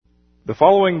The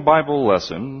following Bible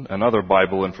lesson and other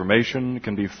Bible information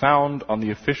can be found on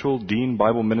the official Dean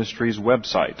Bible Ministries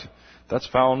website. That's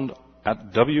found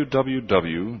at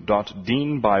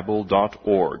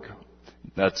www.deanbible.org.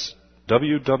 That's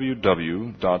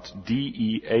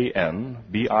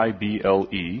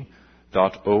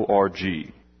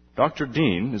www.deanbible.org. Dr.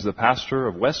 Dean is the pastor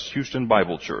of West Houston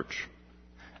Bible Church.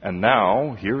 And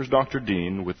now, here's Dr.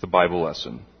 Dean with the Bible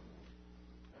lesson.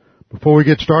 Before we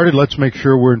get started, let's make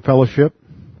sure we're in fellowship.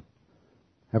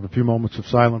 Have a few moments of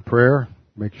silent prayer.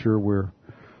 Make sure we're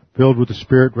filled with the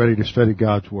Spirit, ready to study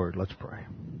God's Word. Let's pray.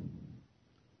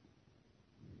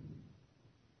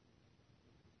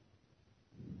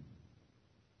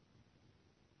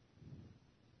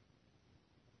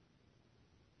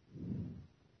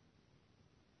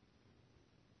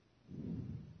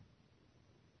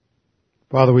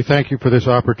 Father, we thank you for this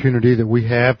opportunity that we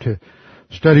have to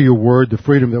study your word, the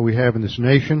freedom that we have in this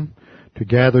nation, to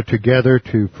gather together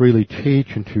to freely teach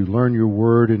and to learn your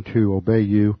word and to obey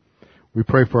you. We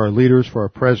pray for our leaders, for our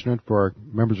president, for our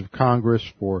members of Congress,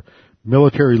 for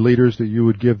military leaders, that you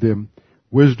would give them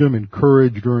wisdom and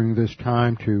courage during this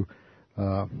time to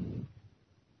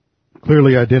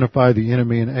clearly identify the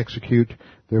enemy and execute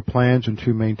their plans and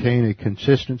to maintain a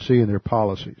consistency in their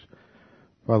policies.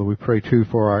 Father, we pray too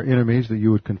for our enemies, that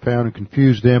you would confound and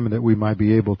confuse them, and that we might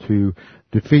be able to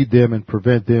defeat them and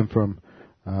prevent them from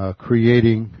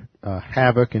creating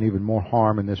havoc and even more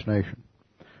harm in this nation.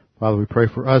 Father, we pray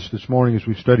for us this morning as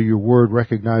we study your word,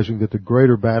 recognizing that the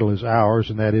greater battle is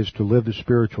ours, and that is to live the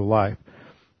spiritual life.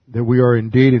 That we are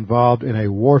indeed involved in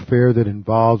a warfare that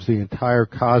involves the entire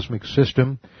cosmic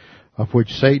system, of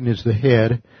which Satan is the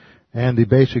head, and the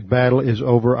basic battle is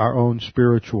over our own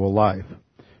spiritual life.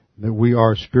 That we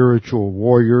are spiritual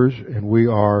warriors, and we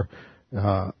are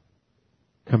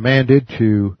commanded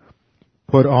to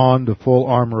put on the full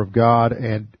armor of God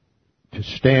and to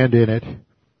stand in it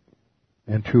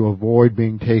and to avoid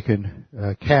being taken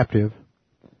captive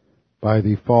by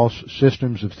the false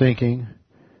systems of thinking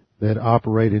that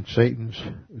operate in Satan's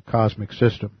cosmic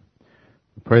system.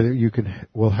 We pray that you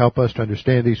will help us to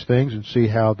understand these things and see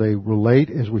how they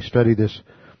relate as we study this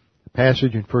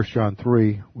passage in 1 John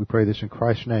 3. We pray this in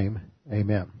Christ's name.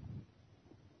 Amen.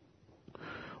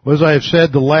 Well, as I have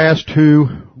said the last 2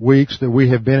 weeks that we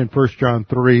have been in 1 John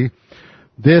 3,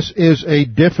 this is a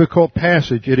difficult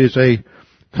passage. It is a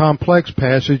complex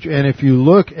passage, and if you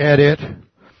look at it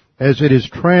as it is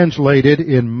translated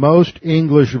in most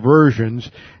English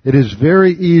versions, it is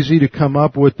very easy to come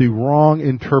up with the wrong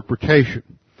interpretation.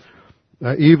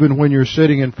 Even when you're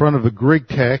sitting in front of a Greek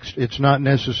text, it's not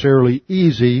necessarily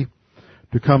easy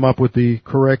to come up with the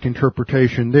correct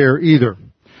interpretation there either.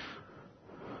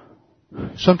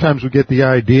 Sometimes we get the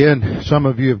idea, and some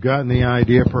of you have gotten the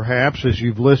idea perhaps as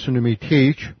you've listened to me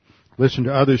teach, listened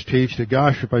to others teach, that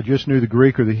gosh, if I just knew the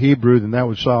Greek or the Hebrew, then that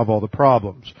would solve all the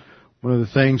problems. One of the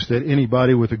things that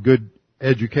anybody with a good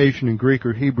education in Greek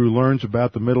or Hebrew learns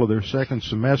about the middle of their second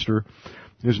semester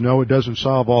is no, it doesn't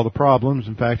solve all the problems.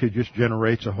 In fact, it just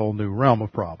generates a whole new realm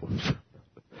of problems.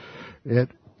 It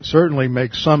certainly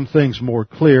makes some things more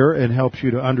clear and helps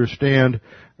you to understand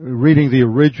reading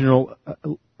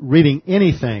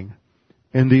anything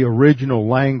in the original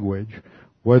language,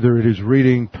 whether it is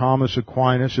reading Thomas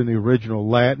Aquinas in the original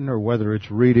Latin, or whether it's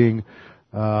reading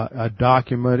a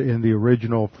document in the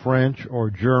original French or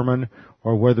German,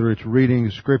 or whether it's reading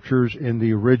scriptures in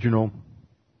the original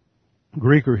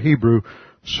Greek or Hebrew,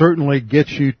 certainly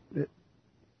gets you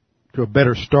to a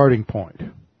better starting point.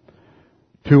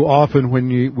 Too often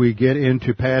when we get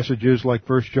into passages like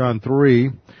 1 John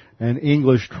 3 and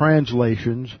English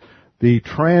translations, the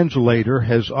translator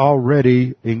has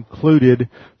already included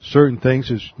certain things,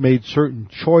 has made certain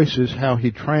choices how he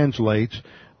translates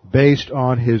based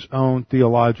on his own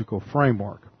theological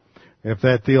framework. If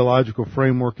that theological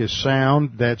framework is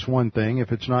sound, that's one thing.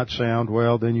 If it's not sound,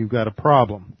 well, then you've got a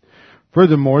problem.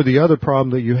 Furthermore, the other problem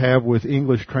that you have with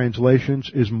English translations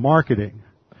is marketing.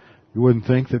 You wouldn't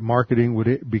think that marketing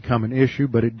would become an issue,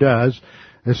 but it does,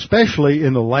 especially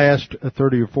in the last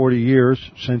 30 or 40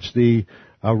 years since the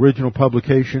original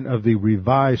publication of the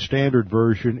Revised Standard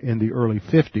Version in the early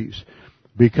 50s,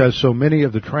 because so many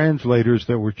of the translators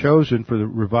that were chosen for the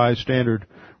Revised Standard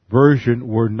Version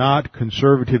were not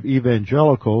conservative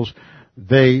evangelicals.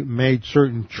 They made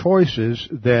certain choices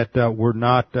that were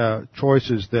not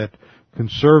choices that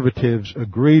conservatives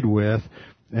agreed with,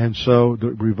 and so the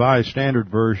Revised Standard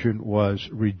Version was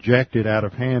rejected out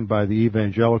of hand by the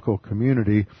evangelical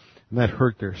community, and that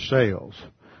hurt their sales.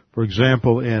 For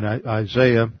example, in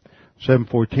Isaiah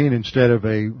 7:14, instead of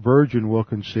a virgin will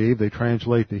conceive, they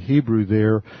translate the Hebrew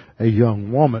there, a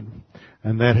young woman.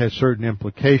 And that has certain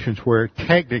implications where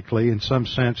technically, in some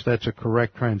sense, that's a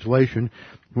correct translation.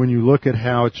 When you look at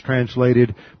how it's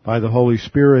translated by the Holy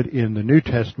Spirit in the New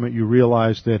Testament, you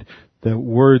realize that the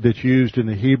word that's used in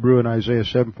the Hebrew in Isaiah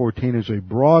 7:14 is a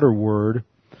broader word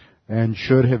and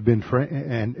should have been,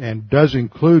 and does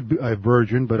include a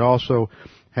virgin, but also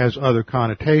has other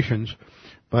connotations.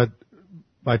 But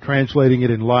by translating it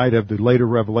in light of the later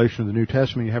revelation of the New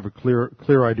Testament, you have a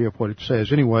clear idea of what it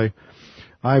says. Anyway,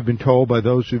 I've been told by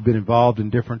those who've been involved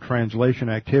in different translation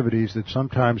activities that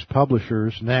sometimes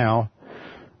publishers now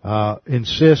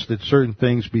insist that certain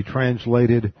things be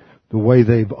translated the way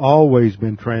they've always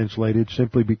been translated,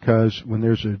 simply because when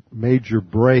there's a major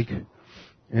break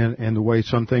in the way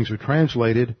some things are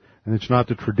translated, and it's not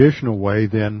the traditional way,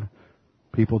 then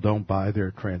people don't buy their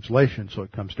translation, so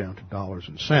it comes down to dollars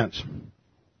and cents.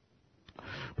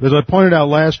 But as I pointed out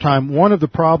last time, one of the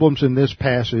problems in this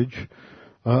passage,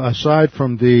 aside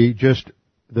from the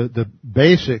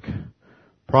basic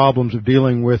problems of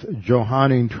dealing with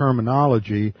Johannine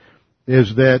terminology,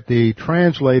 is that the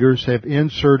translators have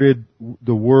inserted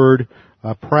the word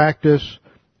practice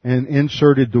and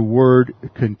inserted the word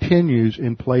continues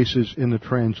in places in the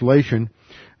translation,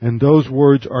 and those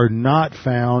words are not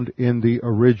found in the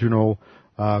original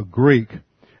Greek,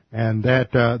 and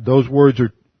that those words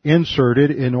are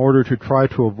inserted in order to try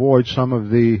to avoid some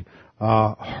of the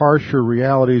harsher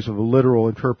realities of a literal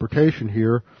interpretation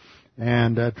here,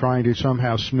 and trying to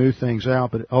somehow smooth things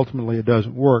out, but ultimately it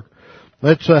doesn't work.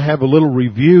 Let's have a little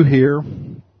review here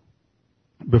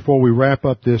before we wrap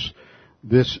up this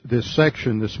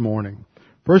section this morning.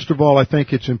 First of all, I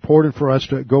think it's important for us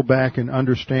to go back and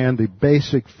understand the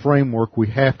basic framework we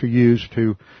have to use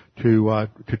to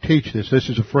teach this. This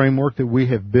is a framework that we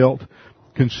have built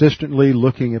consistently,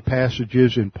 looking at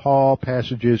passages in Paul,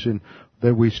 passages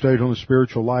that we studied on the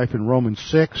spiritual life in Romans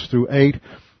 6 through 8,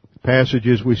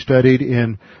 passages we studied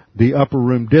in the Upper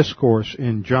Room Discourse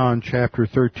in John chapter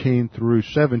 13 through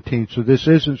 17. So this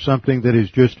isn't something that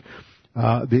is just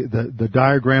the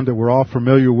diagram that we're all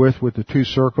familiar with the two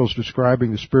circles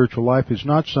describing the spiritual life is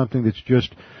not something that's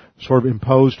just sort of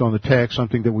imposed on the text,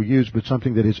 something that we use, but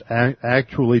something that is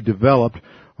actually developed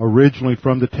originally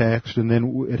from the text, and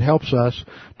then it helps us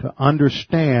to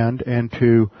understand and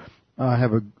to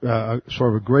have a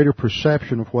sort of a greater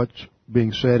perception of what's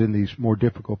being said in these more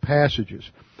difficult passages.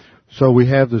 So we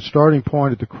have the starting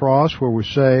point at the cross where we're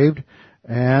saved,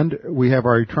 and we have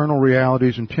our eternal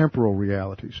realities and temporal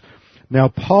realities. Now,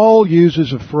 Paul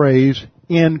uses a phrase,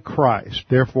 in Christ.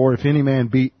 Therefore, if any man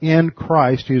be in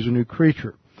Christ, he is a new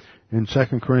creature, in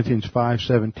 2 Corinthians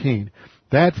 5:17.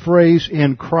 That phrase,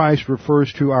 in Christ,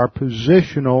 refers to our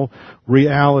positional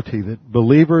reality, that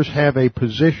believers have a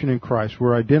position in Christ.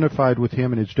 We're identified with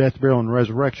Him in His death, burial, and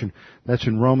resurrection. That's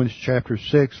in Romans chapter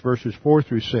 6, verses 4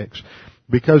 through 6.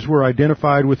 Because we're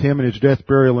identified with Him in His death,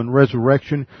 burial, and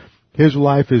resurrection, His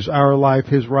life is our life,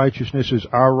 His righteousness is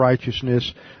our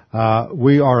righteousness.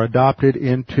 We are adopted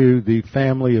into the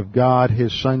family of God,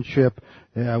 His sonship.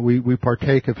 We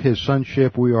partake of His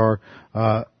sonship. We are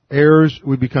heirs.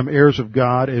 We become heirs of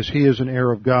God as He is an heir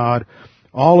of God.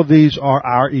 All of these are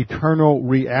our eternal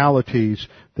realities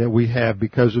that we have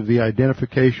because of the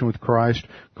identification with Christ,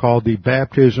 called the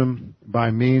baptism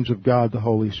by means of God the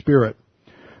Holy Spirit.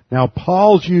 Now,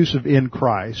 Paul's use of in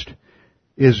Christ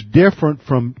is different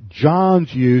from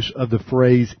John's use of the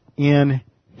phrase in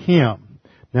Him.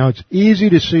 Now, it's easy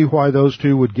to see why those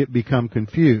two would become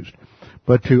confused.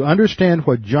 But to understand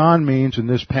what John means in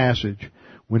this passage,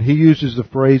 when he uses the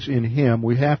phrase in Him,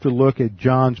 we have to look at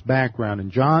John's background.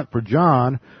 And for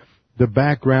John, the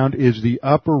background is the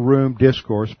Upper Room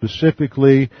Discourse,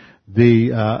 specifically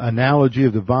the analogy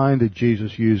of the vine that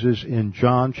Jesus uses in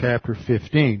John chapter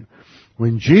 15.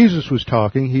 When Jesus was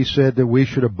talking, He said that we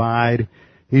should abide.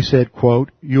 He said,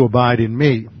 quote, "You abide in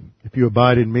me. If you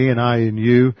abide in me and I in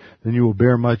you, then you will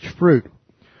bear much fruit."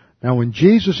 Now, when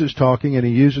Jesus is talking and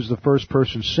He uses the first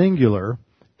person singular,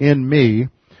 in me,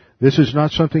 this is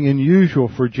not something unusual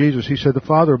for Jesus. He said, the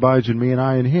Father abides in me and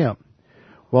I in Him.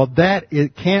 Well,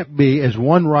 it can't be, as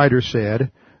one writer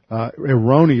said,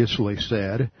 erroneously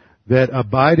said, that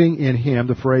abiding in Him,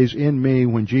 the phrase in me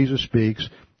when Jesus speaks,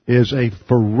 is a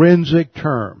forensic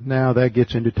term. Now, that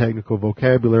gets into technical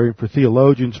vocabulary. For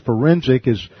theologians, forensic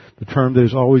is the term that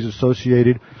is always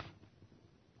associated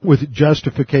with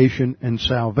justification and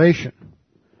salvation.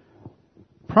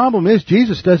 Problem is,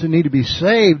 Jesus doesn't need to be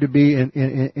saved to be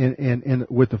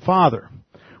with the Father.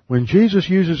 When Jesus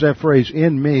uses that phrase,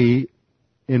 in me,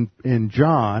 in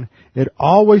John, it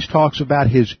always talks about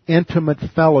His intimate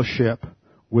fellowship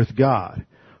with God.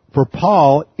 For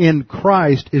Paul, in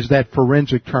Christ is that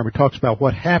forensic term. It talks about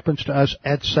what happens to us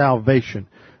at salvation,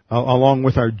 along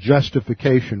with our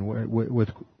justification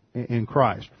in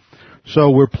Christ.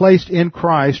 So we're placed in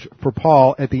Christ for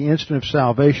Paul at the instant of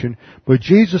salvation, but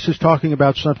Jesus is talking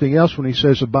about something else when he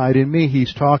says, abide in me.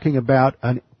 He's talking about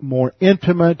a more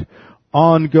intimate,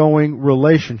 ongoing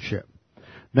relationship.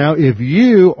 Now, if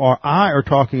you or I are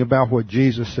talking about what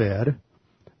Jesus said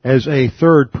as a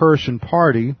third person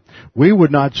party, we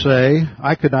would not say,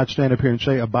 I could not stand up here and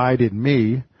say, abide in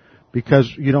me,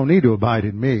 because you don't need to abide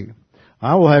in me.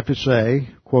 I will have to say,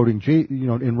 quoting,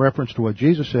 in reference to what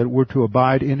Jesus said, we're to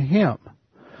abide in Him.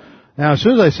 Now, as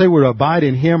soon as I say we're to abide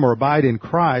in Him or abide in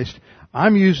Christ,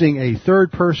 I'm using a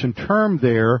third-person term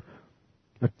there,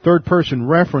 a third-person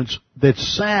reference that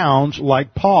sounds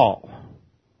like Paul.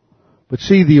 But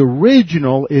see, the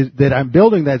original is that I'm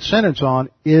building that sentence on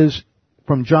is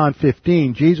from John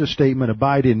 15, Jesus' statement,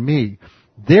 abide in me.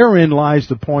 Therein lies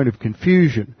the point of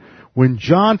confusion. When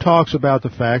John talks about the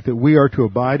fact that we are to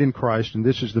abide in Christ, and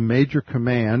this is the major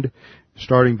command,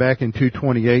 starting back in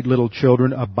 2:28, little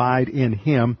children, abide in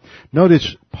Him.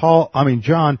 Notice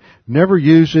John never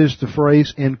uses the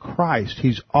phrase in Christ.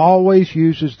 He's always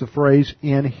uses the phrase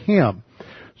in Him.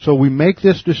 So we make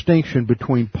this distinction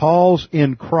between Paul's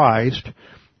in Christ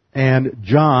and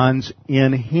John's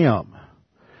in Him.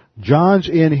 John's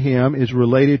in Him is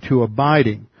related to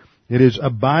abiding. It is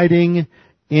abiding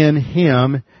in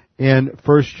Him in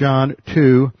 1 John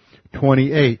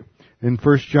 2:28. In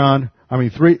 2:28.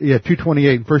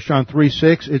 In 1 John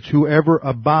 3:6, it's whoever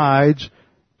abides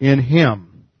in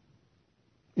Him.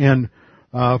 In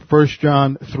 1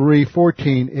 John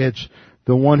 3:14, it's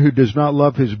the one who does not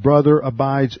love his brother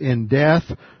abides in death.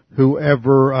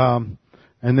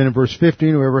 And then in verse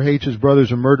 15, whoever hates his brother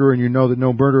is a murderer, and you know that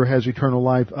no murderer has eternal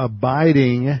life,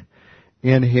 abiding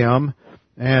in him.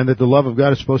 And that the love of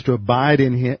God is supposed to abide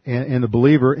in the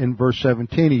believer. In verse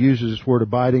 17, he uses this word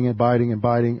abiding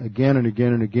again and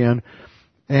again and again.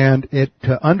 And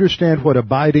to understand what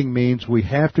abiding means, we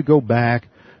have to go back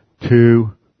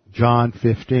to John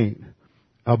 15.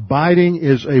 Abiding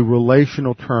is a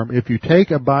relational term. If you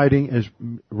take abiding as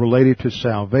related to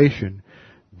salvation,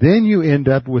 then you end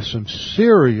up with some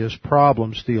serious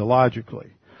problems theologically.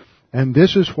 And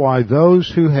this is why those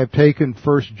who have taken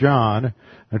 1 John,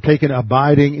 have taken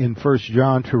abiding in 1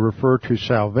 John to refer to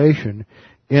salvation,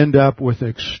 end up with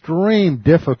extreme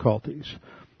difficulties,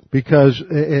 because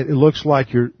it looks like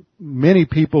many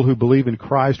people who believe in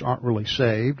Christ aren't really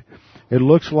saved. It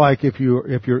looks like if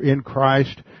you're in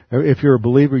Christ, if you're a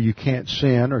believer, you can't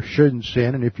sin or shouldn't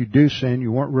sin, and if you do sin,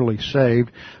 you weren't really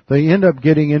saved. They end up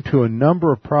getting into a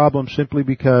number of problems simply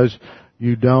because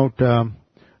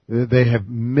they have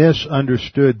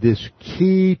misunderstood this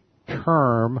key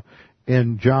term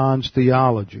in John's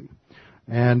theology.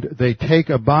 And they take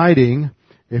abiding,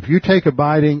 if you take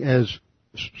abiding as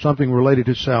something related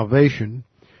to salvation,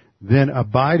 then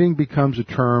abiding becomes a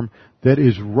term that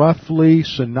is roughly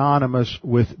synonymous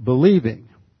with believing.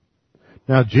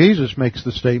 Now, Jesus makes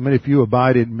the statement, if you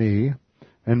abide in me,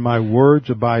 and my words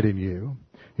abide in you.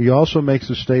 He also makes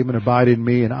the statement, abide in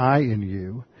me and I in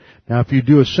you. Now, if you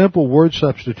do a simple word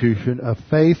substitution of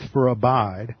faith for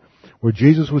abide, where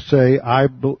Jesus would say,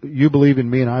 you believe in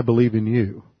me and I believe in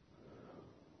you,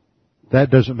 that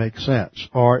doesn't make sense.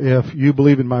 Or if you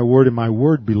believe in my word and my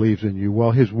word believes in you,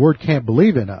 well, His word can't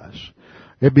believe in us.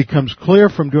 It becomes clear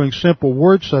from doing simple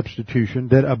word substitution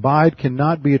that abide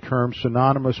cannot be a term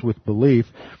synonymous with belief,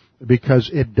 because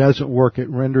it doesn't work. It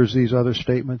renders these other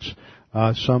statements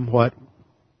somewhat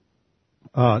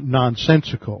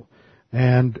nonsensical.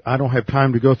 And I don't have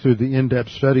time to go through the in-depth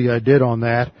study I did on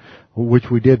that, which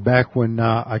we did back when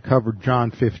I covered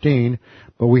John 15,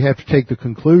 but we have to take the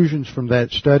conclusions from that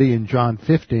study in John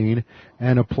 15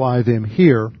 and apply them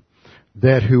here,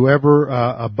 that whoever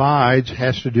abides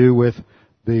has to do with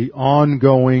the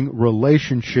ongoing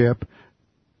relationship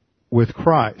with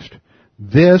Christ.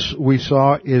 This, we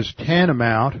saw, is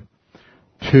tantamount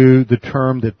to the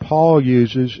term that Paul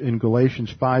uses in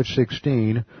Galatians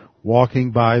 5:16, walking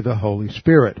by the Holy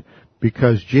Spirit.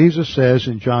 Because Jesus says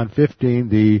in John 15,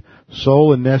 the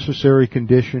sole and necessary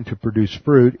condition to produce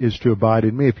fruit is to abide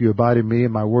in me. If you abide in me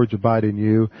and my words abide in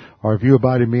you, or if you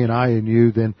abide in me and I in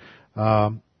you, then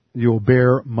you'll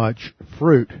bear much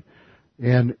fruit.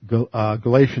 In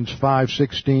Galatians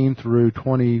 5:16 through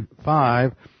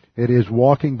 25, it is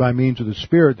walking by means of the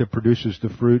Spirit that produces the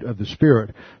fruit of the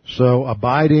Spirit. So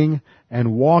abiding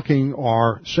and walking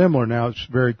are similar. Now, it's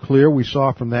very clear. We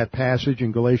saw from that passage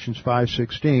in Galatians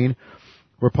 5:16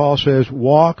 where Paul says,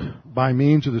 walk by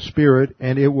means of the Spirit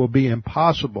and it will be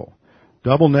impossible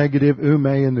double negative, ume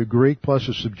in the Greek plus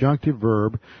a subjunctive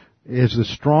verb, is the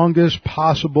strongest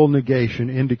possible negation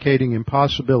indicating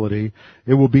impossibility.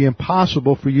 It will be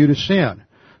impossible for you to sin.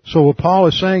 So what Paul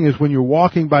is saying is when you're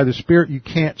walking by the Spirit, you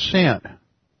can't sin.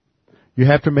 You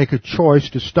have to make a choice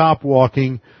to stop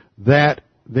walking. That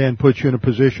then puts you in a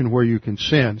position where you can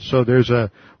sin. So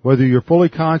whether you're fully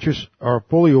conscious or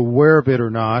fully aware of it or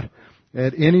not,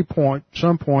 at any point,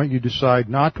 some point, you decide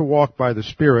not to walk by the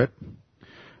Spirit,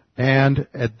 and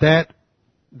at that,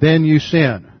 then you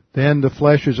sin. Then the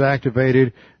flesh is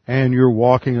activated, and you're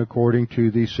walking according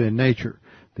to the sin nature.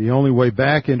 The only way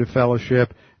back into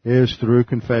fellowship is through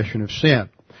confession of sin.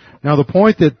 Now, the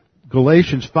point that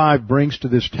Galatians 5 brings to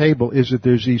this table is that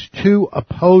there's these two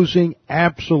opposing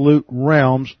absolute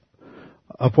realms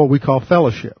of what we call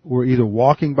fellowship. We're either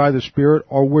walking by the Spirit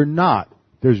or we're not.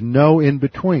 There's no in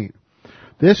between.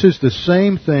 This is the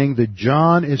same thing that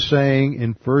John is saying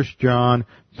in 1 John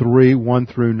 3, 1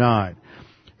 through 9.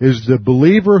 Is the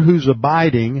believer who's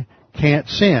abiding can't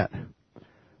sin.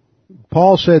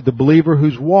 Paul said the believer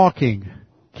who's walking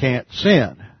can't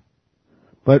sin.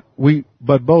 But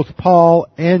both Paul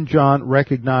and John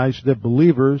recognize that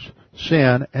believers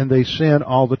sin, and they sin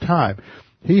all the time.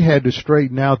 He had to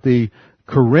straighten out the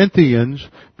Corinthians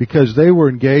because they were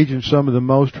engaged in some of the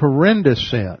most horrendous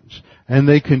sins. And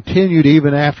they continued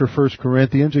even after 1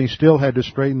 Corinthians, and he still had to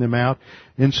straighten them out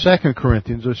in 2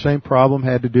 Corinthians. The same problem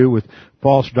had to do with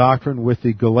false doctrine with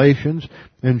the Galatians,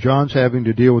 and John's having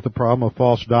to deal with the problem of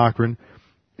false doctrine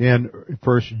in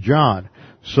 1 John.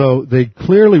 So they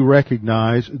clearly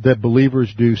recognize that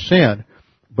believers do sin.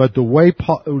 But the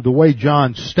way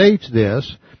John states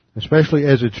this, especially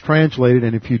as it's translated,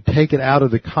 and if you take it out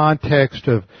of the context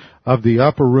of the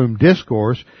upper room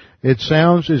discourse, it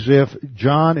sounds as if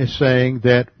John is saying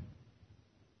that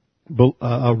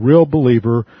a real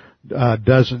believer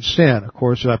doesn't sin. Of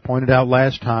course, as I pointed out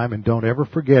last time, and don't ever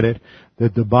forget it,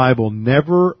 that the Bible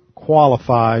never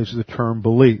qualifies the term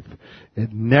belief.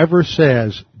 It never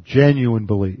says genuine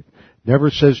belief.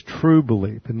 Never says true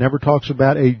belief. It never talks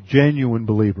about a genuine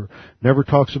believer. Never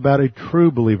talks about a true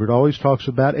believer. It always talks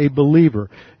about a believer.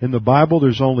 In the Bible,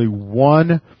 there's only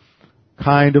one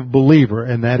kind of believer,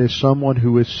 and that is someone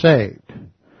who is saved.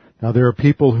 Now, there are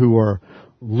people who are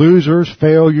losers,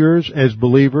 failures as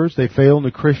believers. They fail in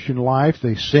the Christian life.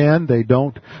 They sin. They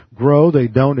don't grow. They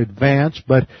don't advance,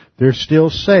 but they're still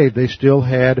saved. They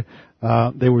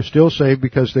were still saved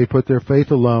because they put their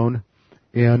faith alone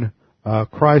in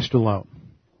Christ alone.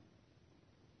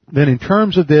 Then in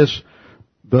terms of this,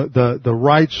 the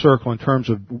right circle, in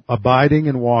terms of abiding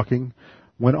and walking,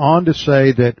 went on to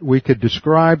say that we could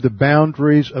describe the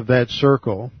boundaries of that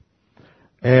circle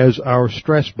as our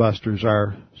stress busters,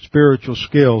 our spiritual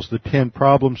skills, the 10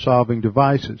 problem-solving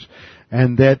devices,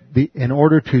 and that in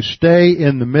order to stay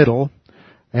in the middle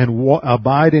and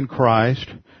abide in Christ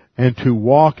and to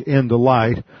walk in the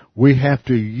light, we have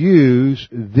to use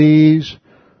these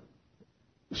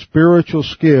spiritual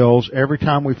skills every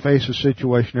time we face a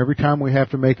situation, every time we have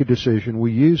to make a decision.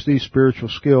 We use these spiritual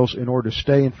skills in order to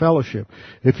stay in fellowship.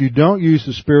 If you don't use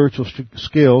the spiritual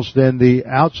skills, then the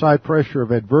outside pressure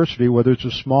of adversity, whether it's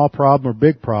a small problem or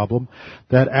big problem,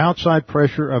 that outside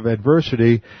pressure of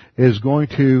adversity is going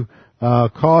to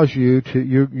cause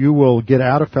you will get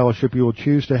out of fellowship. You will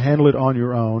choose to handle it on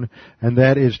your own, and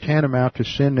that is tantamount to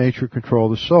sin nature control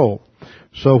the soul.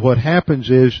 So what happens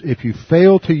is, if you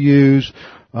fail to use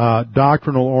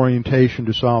doctrinal orientation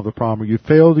to solve the problem, or you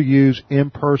fail to use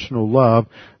impersonal love,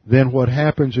 then what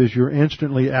happens is you're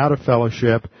instantly out of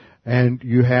fellowship, and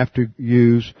you have to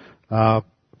use 1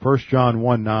 John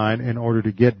 1:9 in order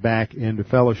to get back into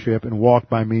fellowship and walk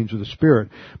by means of the Spirit.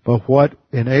 But what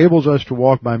enables us to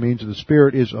walk by means of the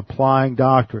Spirit is applying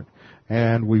doctrine.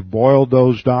 And we've boiled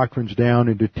those doctrines down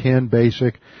into 10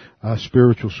 basic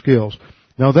spiritual skills.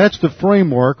 Now that's the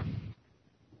framework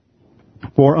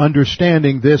for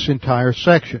understanding this entire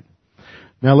section.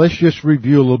 Now let's just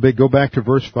review a little bit. Go back to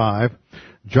verse 5.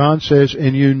 John says,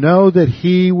 "And you know that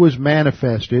He was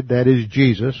manifested," that is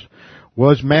Jesus,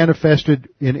 was manifested.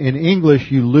 In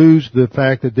English, you lose the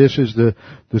fact that this is the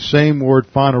same word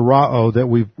phanerao that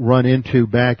we've run into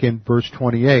back in verse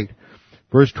 28.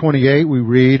 Verse 28, we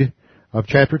read of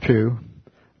chapter 2,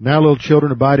 "Now little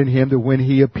children abide in Him, that when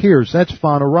He appears," that's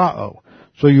phanerao.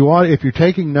 So if you're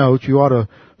taking notes, you ought to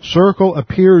circle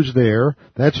appears there.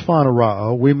 That's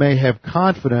phanerao. We may have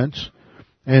confidence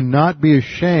and not be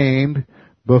ashamed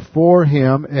before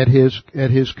Him at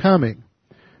His coming.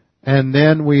 And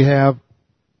then we have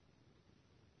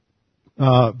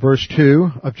Verse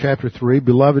 2 of chapter 3,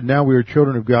 Beloved, now we are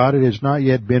children of God. It has not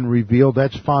yet been revealed.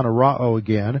 That's phanerao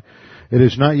again. It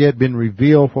has not yet been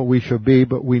revealed what we shall be,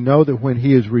 but we know that when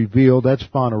He is revealed, that's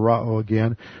phanerao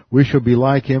again, we shall be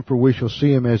like Him, for we shall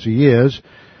see Him as He is.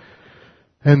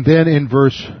 And then in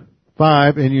verse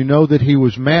 5, and you know that He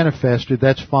was manifested,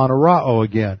 that's phanerao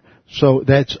again. So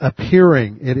that's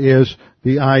appearing. It is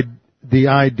the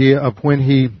idea of when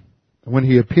He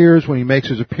appears, when He makes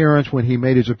His appearance, when He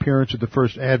made His appearance at the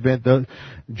first advent.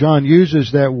 John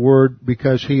uses that word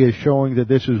because he is showing that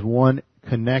this is one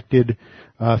connected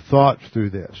thought through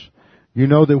this. You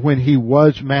know that when He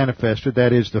was manifested,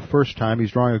 that is the first time,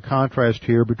 he's drawing a contrast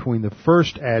here between the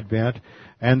first advent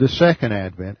and the second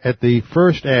advent. At the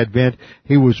first advent,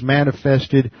 He was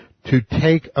manifested to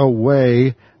take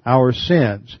away our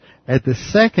sins. At the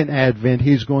second advent,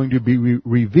 He's going to be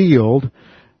revealed,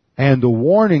 and the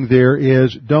warning there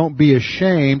is, don't be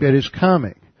ashamed at His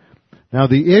coming. Now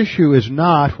the issue is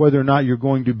not whether or not you're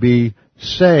going to be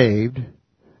saved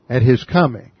at His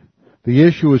coming. The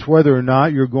issue is whether or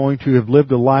not you're going to have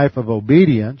lived a life of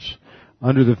obedience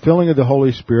under the filling of the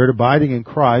Holy Spirit, abiding in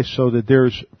Christ, so that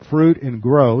there's fruit and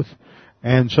growth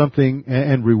and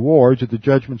and rewards at the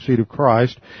judgment seat of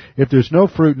Christ. If there's no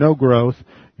fruit, no growth,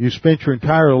 you spent your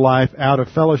entire life out of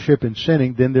fellowship and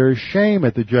sinning, then there is shame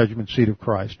at the judgment seat of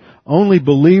Christ. Only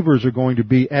believers are going to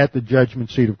be at the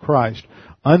judgment seat of Christ.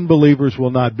 Unbelievers will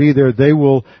not be there. They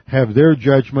will have their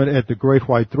judgment at the great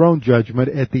white throne judgment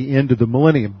at the end of the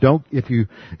millennium. If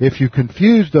you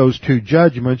confuse those two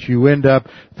judgments, you end up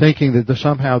thinking that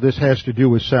somehow this has to do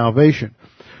with salvation.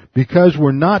 Because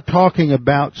we're not talking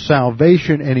about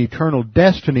salvation and eternal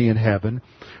destiny in heaven,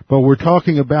 but we're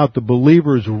talking about the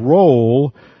believer's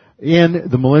role in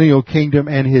the millennial kingdom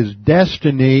and his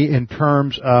destiny in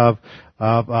terms of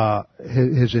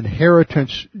his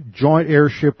inheritance, joint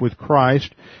heirship with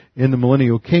Christ in the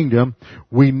millennial kingdom.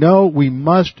 We know we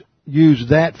must use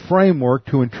that framework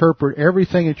to interpret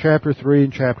everything in chapter 3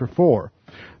 and chapter 4.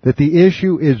 That the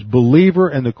issue is believer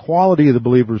and the quality of the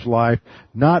believer's life,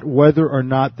 not whether or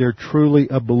not they're truly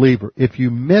a believer. If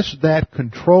you miss that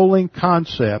controlling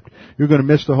concept, you're going to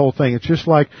miss the whole thing. It's just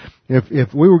like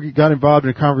if we got involved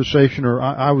in a conversation, or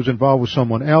I was involved with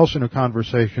someone else in a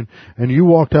conversation, and you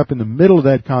walked up in the middle of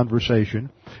that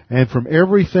conversation, and from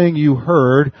everything you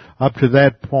heard up to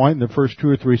that point, in the first 2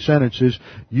 or 3 sentences,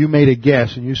 you made a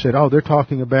guess, and you said, oh, they're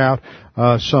talking about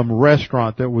some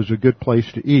restaurant that was a good place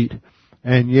to eat.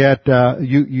 And yet,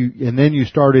 and then you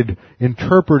started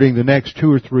interpreting the next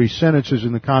 2 or 3 sentences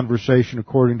in the conversation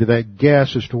according to that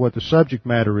guess as to what the subject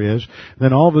matter is.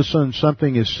 Then all of a sudden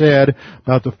something is said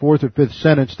about the 4th or 5th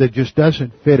sentence that just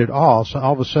doesn't fit at all. So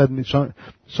all of a sudden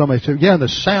somebody said, yeah, and the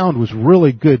sound was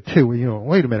really good too. Well, you know,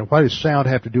 wait a minute, why does sound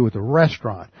have to do with the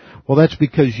restaurant? Well, that's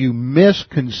because you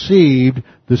misconceived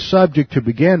the subject to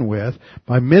begin with.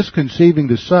 By misconceiving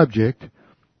the subject,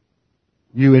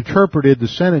 you interpreted the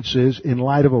sentences in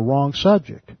light of a wrong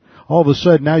subject. All of a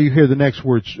sudden, now you hear the next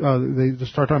words, they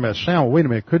start talking about sound. Well, wait a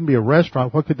minute, it couldn't be a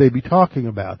restaurant. What could they be talking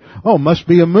about? Oh, must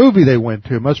be a movie they went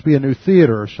to. It must be a new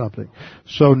theater or something.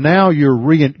 So now you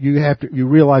realize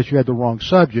you had the wrong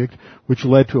subject, which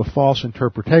led to a false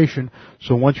interpretation.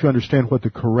 So once you understand what the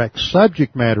correct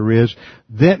subject matter is,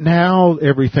 then now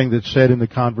everything that's said in the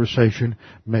conversation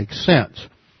makes sense.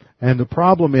 And the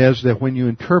problem is that when you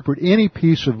interpret any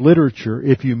piece of literature,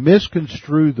 if you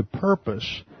misconstrue the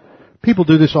purpose, people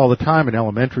do this all the time in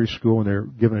elementary school when they're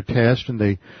given a test and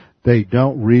they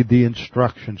don't read the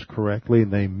instructions correctly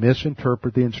and they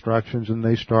misinterpret the instructions and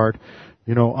they start,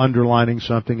 underlining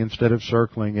something instead of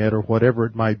circling it or whatever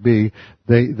it might be.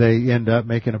 They end up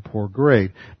making a poor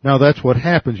grade. Now that's what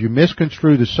happens. You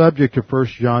misconstrue the subject of 1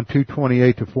 John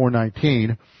 2:28 to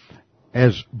 4:19.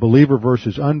 As believer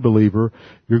versus unbeliever,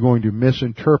 you're going to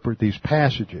misinterpret these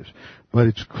passages. But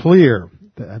it's clear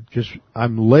that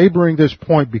I'm laboring this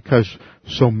point because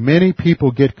so many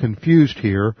people get confused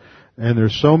here, and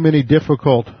there's so many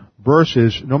difficult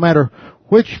verses. No matter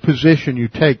which position you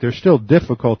take, they're still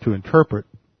difficult to interpret.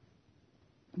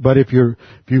 But if you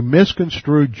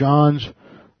misconstrue John's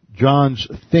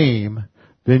theme,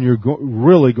 then you're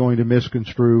really going to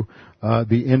misconstrue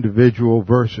the individual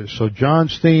verses. So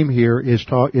John's theme here is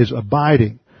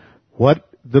abiding. What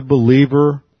the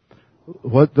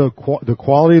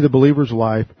quality of the believer's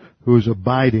life who is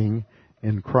abiding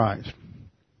in Christ.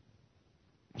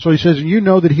 So he says, and you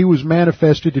know that he was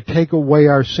manifested to take away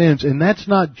our sins. And that's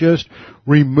not just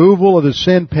removal of the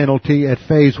sin penalty at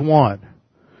phase 1.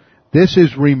 This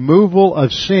is removal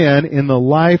of sin in the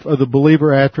life of the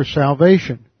believer after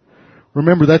salvation.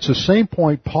 Remember, that's the same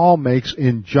point Paul makes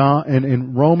in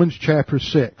Romans chapter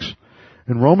 6.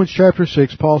 In Romans chapter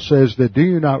 6, Paul says that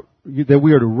that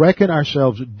we are to reckon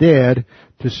ourselves dead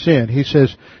to sin. He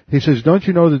says, don't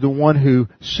you know that the one who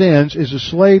sins is a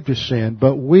slave to sin?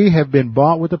 But we have been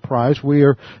bought with a price. We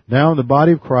are now in the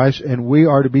body of Christ, and we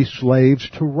are to be slaves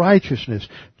to righteousness.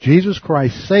 Jesus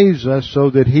Christ saves us so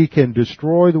that He can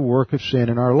destroy the work of sin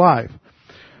in our life.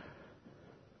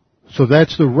 So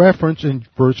that's the reference in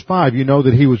verse 5. You know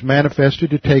that He was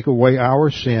manifested to take away our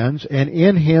sins, and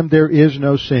in Him there is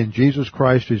no sin. Jesus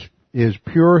Christ is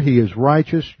pure. He is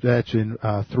righteous. That's in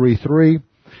 3:3.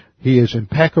 He is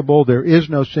impeccable. There is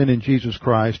no sin in Jesus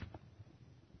Christ.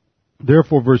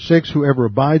 Therefore, verse 6, whoever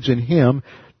abides in Him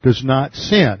does not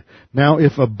sin. Now,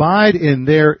 if abide in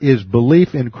there is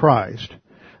belief in Christ,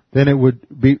 then it would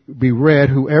be read,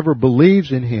 whoever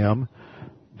believes in Him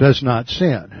does not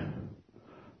sin.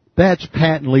 That's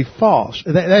patently false.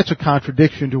 That's a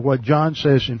contradiction to what John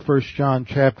says in 1 John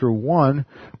chapter 1,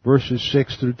 verses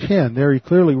 6 through 10. There he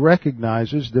clearly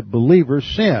recognizes that believers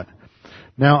sin.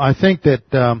 Now, I think that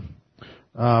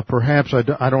perhaps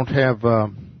I don't have...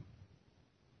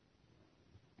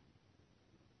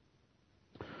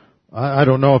 I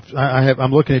don't know if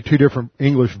I'm looking at two different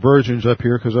English versions up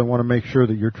here because I want to make sure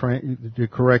that you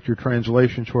correct your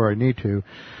translations where I need to.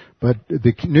 But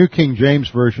the New King James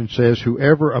Version says,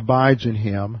 whoever abides in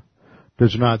Him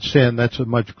does not sin. That's a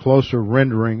much closer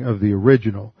rendering of the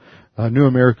original. New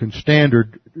American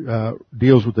Standard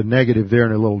deals with the negative there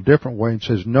in a little different way and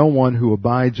says, no one who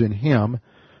abides in Him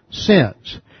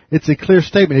sins. It's a clear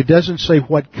statement. It doesn't say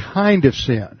what kind of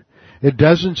sin. It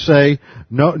doesn't say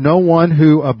no one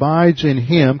who abides in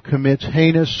Him commits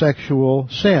heinous sexual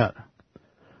sin.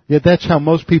 Yet that's how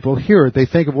most people hear it. They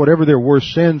think of whatever their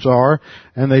worst sins are,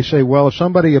 and they say, well, if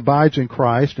somebody abides in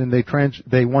Christ, and they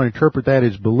want to interpret that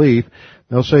as belief,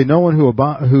 they'll say no one who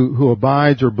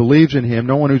abides or believes in Him,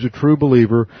 no one who's a true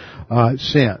believer,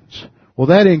 sins. Well,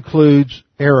 that includes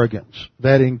arrogance.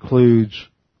 That includes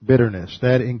bitterness.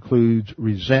 That includes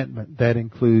resentment. That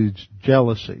includes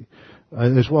jealousy,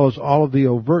 as well as all of the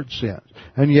overt sins.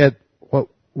 And yet, what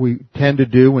we tend to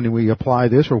do when we apply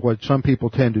this, or what some people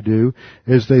tend to do,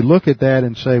 is they look at that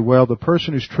and say, well, the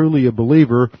person who's truly a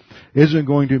believer isn't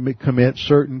going to commit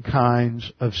certain kinds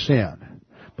of sin.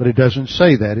 But it doesn't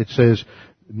say that. It says,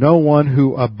 no one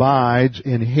who abides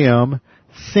in Him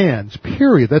sins,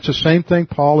 period. That's the same thing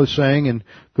Paul is saying in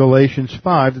Galatians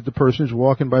 5, that the person who's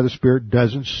walking by the Spirit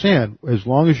doesn't sin. As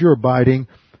long as you're abiding,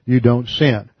 you don't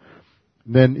sin.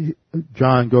 Then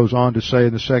John goes on to say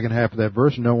in the second half of that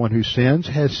verse, no one who sins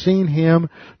has seen Him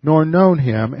nor known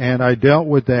Him. And I dealt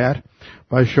with that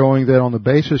by showing that on the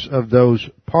basis of those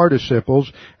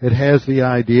participles, it has the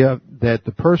idea that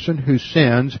the person who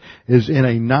sins is in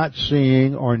a not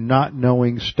seeing or not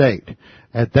knowing state.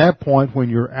 At that point,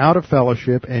 when you're out of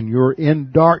fellowship and you're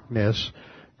in darkness,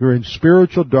 you're in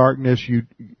spiritual darkness,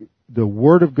 the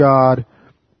Word of God,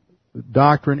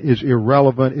 doctrine is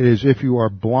irrelevant. It is if you are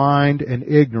blind and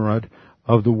ignorant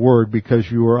of the Word because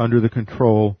you are under the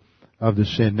control of the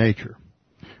sin nature.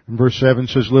 And verse 7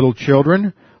 says, little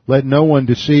children, let no one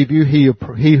deceive you.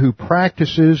 He who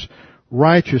practices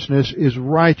righteousness is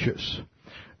righteous.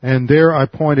 And there I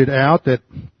pointed out that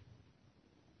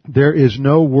there is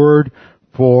no word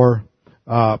for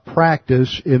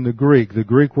practice in the Greek. The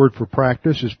Greek word for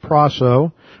practice is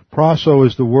proso. Proso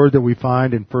is the word that we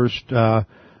find in 1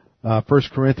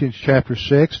 Corinthians chapter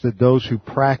 6, that those who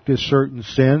practice certain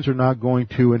sins are not going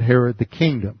to inherit the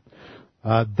kingdom.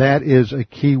 That is a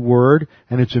key word,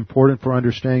 and it's important for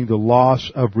understanding the loss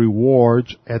of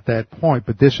rewards at that point.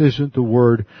 But this isn't the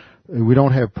word. We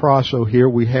don't have proso here.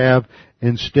 We have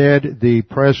instead the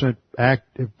present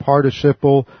active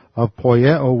participle of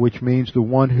poieo, which means the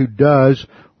one who does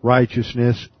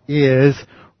righteousness is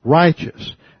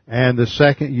righteous. And the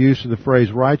second use of the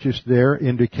phrase righteous there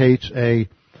indicates a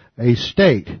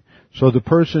state. So the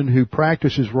person who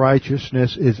practices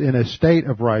righteousness is in a state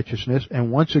of righteousness,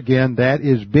 and once again, that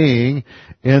is being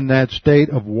in that state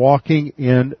of walking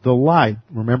in the light.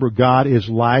 Remember, God is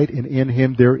light, and in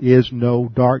Him there is no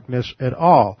darkness at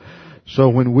all. So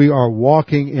when we are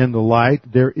walking in the light,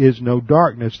 there is no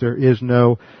darkness. There is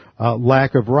no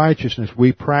lack of righteousness.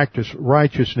 We practice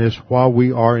righteousness while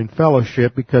we are in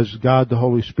fellowship because God, the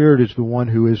Holy Spirit, is the one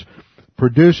who is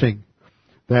producing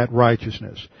that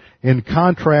righteousness. In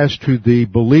contrast to the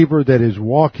believer that is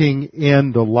walking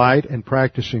in the light and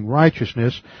practicing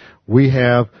righteousness, we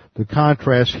have the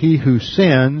contrast, he who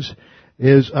sins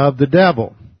is of the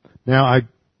devil. Now,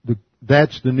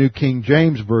 that's the New King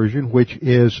James Version, which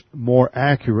is more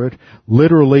accurate.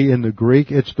 Literally in the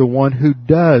Greek, it's the one who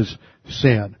does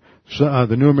sin. So,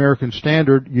 the New American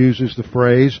Standard uses the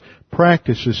phrase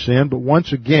practices sin, but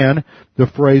once again, the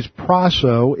phrase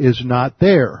proso is not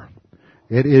there.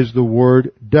 It is the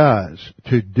word does,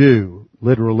 to do.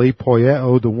 Literally,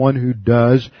 poieo, the one who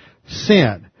does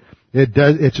sin.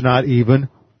 It's not even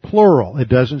plural. It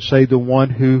doesn't say the one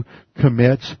who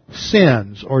commits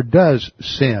sins or does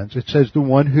sins. It says the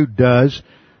one who does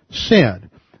sin.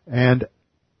 And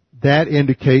that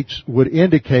would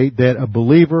indicate that a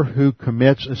believer who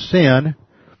commits a sin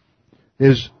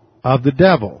is of the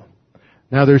devil.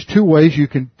 Now there's two ways you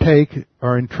can take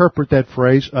or interpret that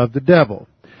phrase of the devil.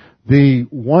 The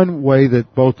one way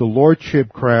that both the Lordship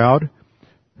crowd,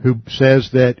 who says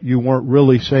that you weren't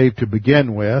really saved to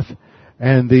begin with,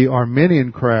 and the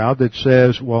Arminian crowd that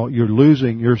says, well, you're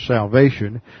losing your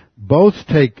salvation, both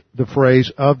take the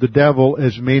phrase of the devil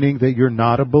as meaning that you're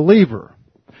not a believer.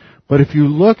 But if you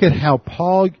look at how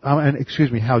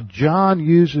how John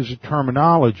uses a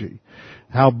terminology,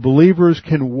 how believers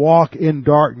can walk in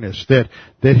darkness, that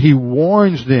he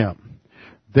warns them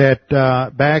that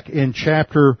back in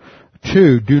chapter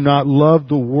 2, do not love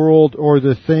the world or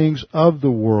the things of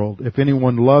the world. If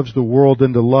anyone loves the world,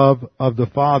 then the love of the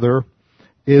Father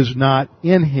is not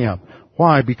in him.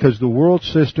 Why? Because the world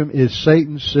system is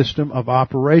Satan's system of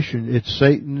operation. It's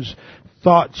Satan's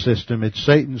thought system. It's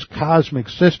Satan's cosmic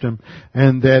system,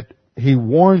 and that he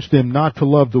warns them not to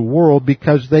love the world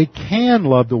because they can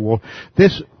love the world.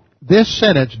 This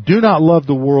sentence, do not love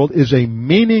the world, is a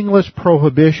meaningless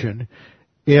prohibition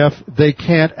if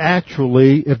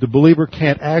the believer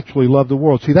can't actually love the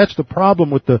world. See, that's the problem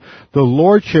with the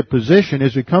Lordship position,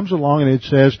 is it comes along and it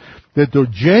says that the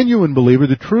genuine believer,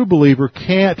 the true believer,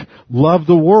 can't love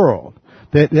the world.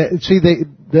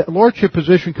 The Lordship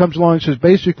position comes along and says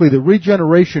basically that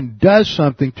regeneration does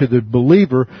something to the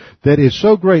believer that is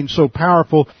so great and so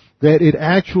powerful that it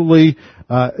actually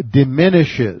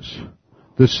diminishes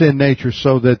the sin nature,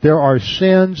 so that there are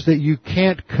sins that you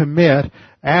can't commit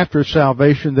after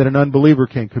salvation that an unbeliever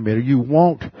can commit, or you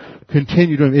won't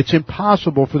continue doing. It's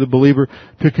impossible for the believer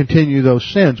to continue those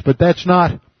sins, but that's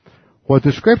not what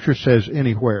the Scripture says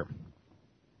anywhere.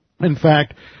 In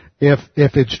fact, if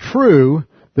it's true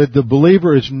that the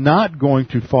believer is not going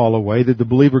to fall away, that the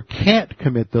believer can't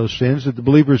commit those sins, that the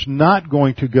believer is not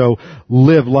going to go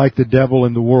live like the devil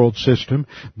in the world system,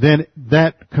 then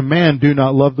that command, do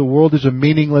not love the world, is a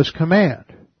meaningless command.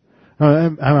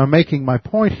 I'm making my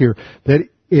point here, that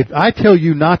if I tell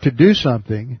you not to do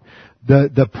something,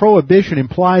 the prohibition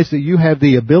implies that you have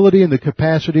the ability and the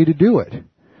capacity to do it.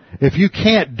 If you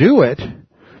can't do it,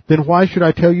 then why should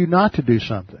I tell you not to do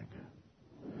something?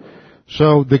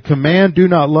 So the command, do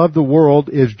not love the world,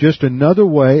 is just another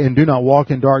way, and do not walk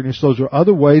in darkness. Those are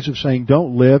other ways of saying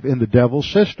don't live in the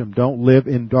devil's system. Don't live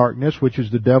in darkness, which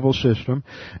is the devil's system.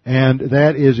 And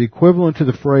that is equivalent to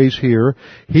the phrase here,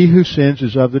 he who sins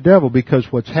is of the devil. Because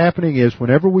what's happening is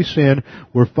whenever we sin,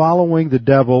 we're following the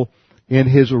devil in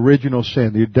his original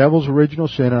sin. The devil's original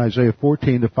sin in Isaiah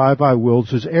 14, the 5 I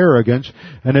wills, is arrogance,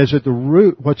 and what's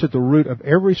at the root of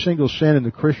every single sin in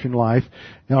the Christian life,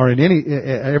 or in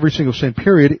every single sin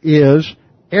period, is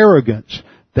arrogance.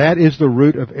 That is the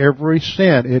root of every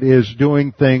sin. It is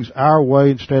doing things our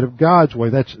way instead of God's way.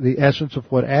 That's the essence of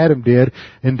what Adam did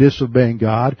in disobeying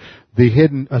God. The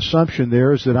hidden assumption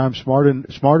there is that I'm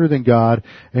smarter than God,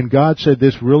 and God said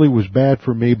this really was bad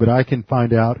for me, but I can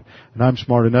find out, and I'm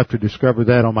smart enough to discover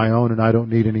that on my own, and I don't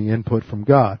need any input from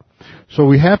God. So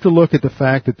we have to look at the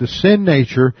fact that the sin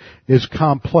nature is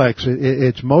complex.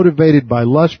 It's motivated by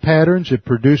lust patterns. It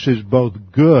produces both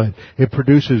good. It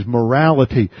produces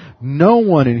morality. No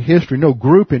one in history, no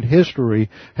group in history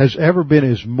has ever been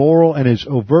as moral and as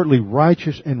overtly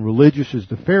righteous and religious as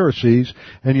the Pharisees.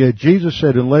 And yet Jesus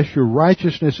said, unless your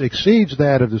righteousness exceeds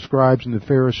that of the scribes and the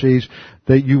Pharisees,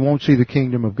 that you won't see the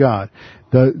kingdom of God.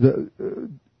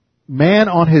 Man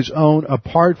on his own,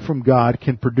 apart from God,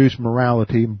 can produce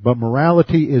morality, but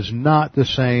morality is not the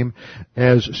same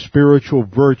as spiritual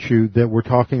virtue that we're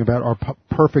talking about, or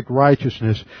perfect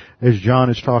righteousness, as John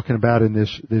is talking about in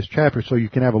this chapter. So you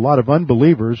can have a lot of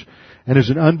unbelievers, and as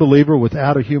an unbeliever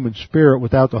without a human spirit,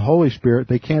 without the Holy Spirit,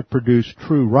 they can't produce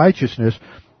true righteousness,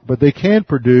 but they can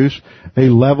produce a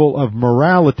level of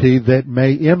morality that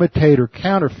may imitate or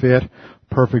counterfeit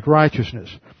perfect righteousness.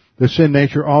 The sin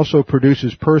nature also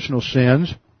produces personal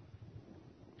sins,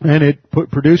 and it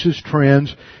produces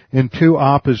trends in two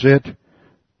opposite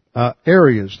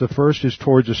areas. The first is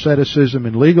towards asceticism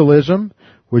and legalism,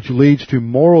 which leads to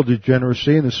moral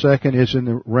degeneracy, and the second is in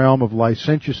the realm of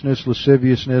licentiousness,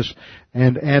 lasciviousness,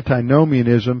 and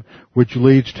antinomianism, which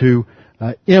leads to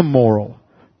immoral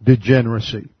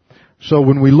degeneracy. So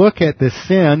when we look at the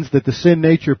sins that the sin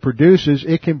nature produces,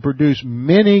 it can produce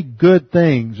many good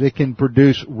things. It can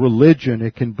produce religion.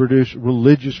 It can produce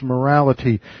religious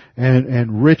morality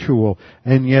and ritual.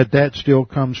 And yet that still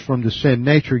comes from the sin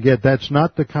nature. Yet that's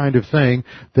not the kind of thing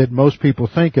that most people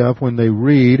think of when they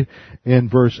read in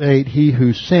verse 8, he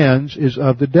who sins is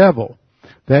of the devil.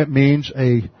 That means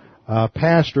a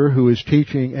pastor who is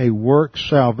teaching a works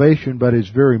salvation but is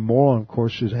very moral and of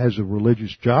course has a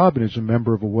religious job and is a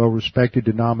member of a well-respected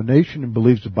denomination and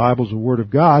believes the Bible is the Word of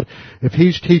God, if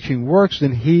he's teaching works,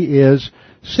 then he is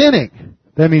sinning.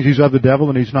 That means he's of the devil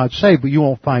and he's not saved. But you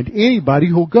won't find anybody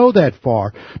who'll go that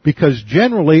far, because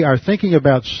generally our thinking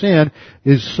about sin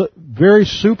is very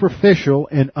superficial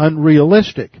and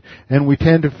unrealistic. And we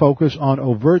tend to focus on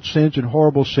overt sins and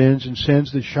horrible sins and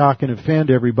sins that shock and offend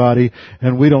everybody.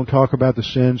 And we don't talk about the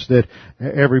sins that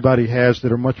everybody has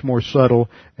that are much more subtle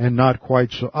and not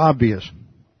quite so obvious.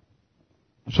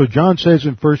 So John says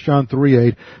in 1 John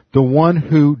 3:8, the one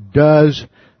who does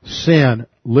sin,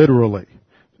 literally.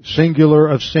 Singular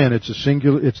of sin.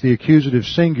 It's the accusative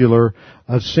singular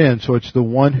of sin. So it's the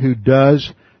one who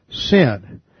does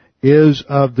sin is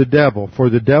of the devil.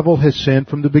 For the devil has sinned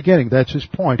from the beginning. That's his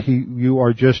point. You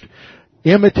are just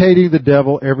imitating the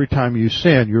devil every time you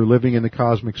sin. You're living in the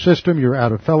cosmic system. You're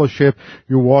out of fellowship.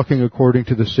 You're walking according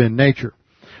to the sin nature.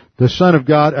 The Son of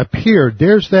God appeared.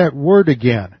 There's that word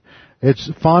again. It's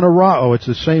phanerao. It's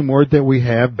the same word that we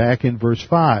have back in verse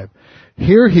 5.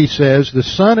 Here he says, the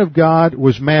Son of God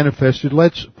was manifested.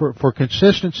 For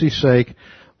consistency's sake,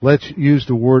 let's use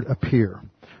the word appear.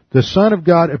 The Son of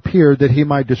God appeared that he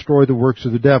might destroy the works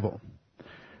of the devil.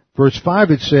 Verse 5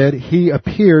 it said, he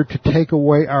appeared to take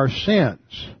away our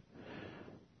sins.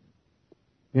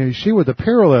 You see what the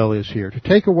parallel is here. To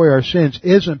take away our sins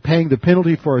isn't paying the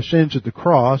penalty for our sins at the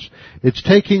cross. It's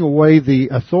taking away the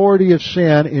authority of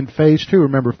sin in phase 2.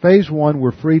 Remember, phase 1,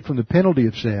 we're freed from the penalty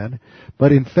of sin.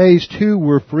 But in phase 2,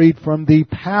 we're freed from the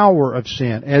power of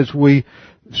sin. As we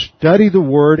study the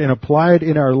Word and apply it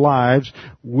in our lives,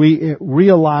 we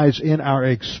realize in our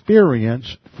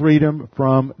experience freedom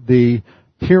from the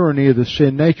tyranny of the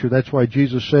sin nature. That's why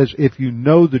Jesus says, if you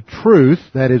know the truth,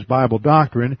 that is Bible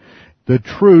doctrine, the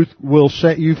truth will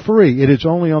set you free. It is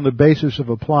only on the basis of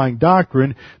applying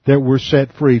doctrine that we're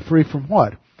set free. Free from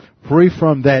what? Free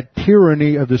from that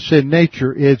tyranny of the sin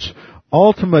nature. Its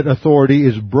ultimate authority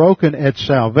is broken at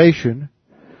salvation,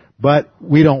 but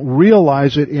we don't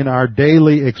realize it in our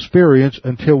daily experience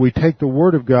until we take the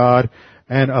Word of God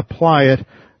and apply it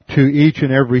to each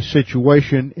and every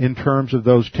situation in terms of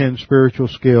those 10 spiritual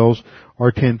skills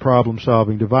or 10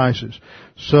 problem-solving devices.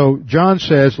 So John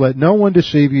says, let no one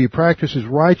deceive you. He practices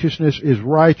righteousness is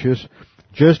righteous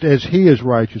just as he is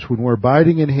righteous. When we're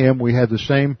abiding in him, we have the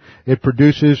same, it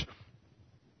produces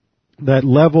that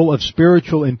level of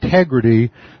spiritual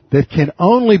integrity that can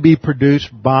only be produced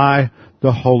by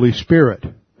the Holy Spirit.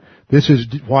 This is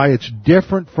why it's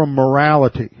different from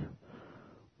morality.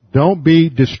 Don't be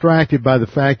distracted by the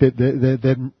fact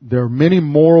that there are many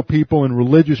moral people and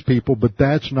religious people, but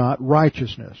that's not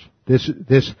righteousness.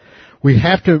 We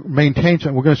have to maintain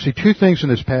something. We're going to see two things in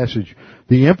this passage.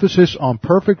 The emphasis on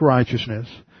perfect righteousness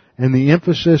and the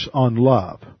emphasis on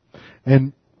love.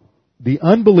 And the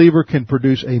unbeliever can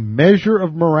produce a measure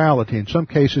of morality, in some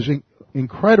cases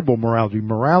incredible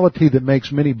morality that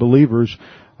makes many believers,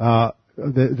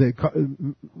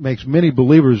 makes many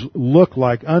believers look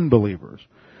like unbelievers.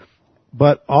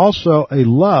 But also a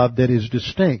love that is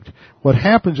distinct. What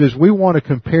happens is we want to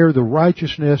compare the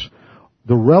righteousness,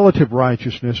 the relative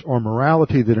righteousness or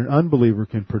morality that an unbeliever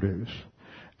can produce,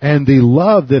 and the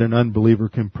love that an unbeliever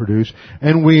can produce,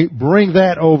 and we bring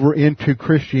that over into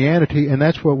Christianity, and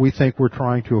that's what we think we're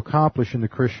trying to accomplish in the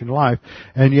Christian life.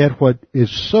 And yet what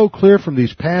is so clear from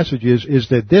these passages is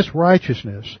that this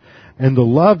righteousness and the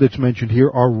love that's mentioned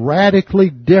here are radically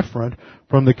different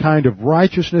from the kind of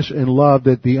righteousness and love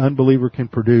that the unbeliever can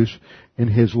produce in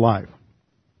his life.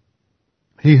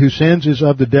 He who sins is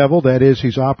of the devil, that is,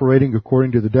 he's operating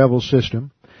according to the devil's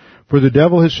system. For the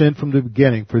devil has sinned from the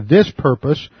beginning. For this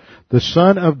purpose, the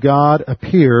Son of God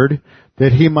appeared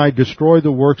that he might destroy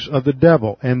the works of the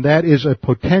devil. And that is a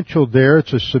potential there.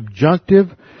 It's a subjunctive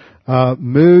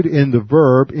mood in the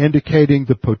verb indicating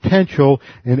the potential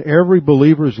in every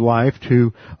believer's life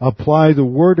to apply the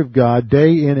Word of God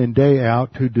day in and day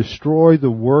out to destroy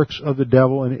the works of the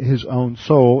devil in his own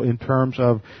soul in terms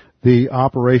of the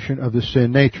operation of the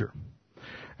sin nature.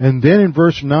 And then in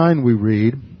verse 9 we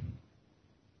read,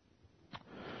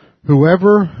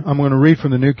 whoever, I'm going to read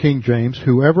from the New King James,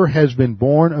 whoever has been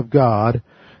born of God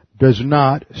does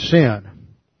not sin.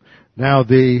 Now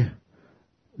the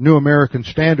New American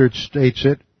Standard states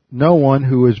it no one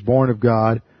who is born of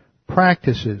God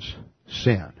practices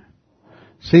sin.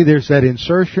 See, there's that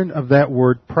insertion of that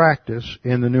word practice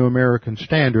in the New American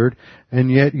Standard,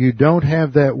 and yet you don't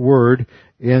have that word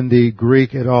in the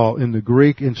Greek at all. In the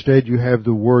Greek, instead, you have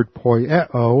the word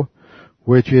poieo,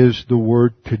 which is the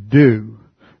word to do.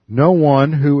 No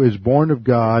one who is born of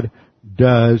God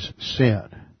does sin.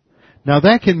 Now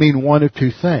that can mean one of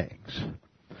two things.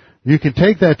 You can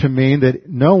take that to mean that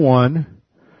no one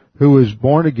who is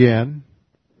born again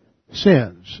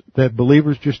sins, that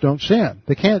believers just don't sin.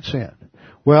 They can't sin.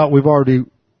 Well, we've already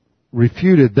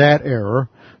refuted that error.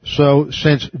 So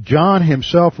since John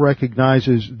himself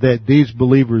recognizes that these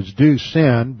believers do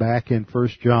sin, back in 1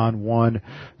 John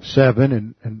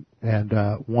 1:7 and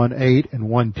 1:8 and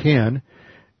 1:10,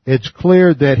 it's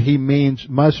clear that he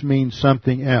must mean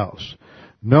something else.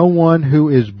 No one who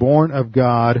is born of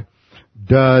God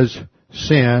does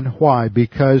sin. Why?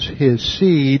 Because his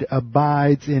seed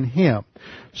abides in him.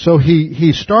 So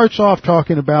he starts off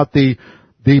talking about the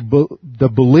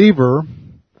believer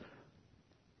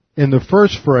in the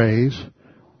first phrase,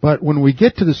 but when we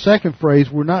get to the second phrase,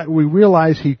 we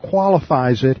realize he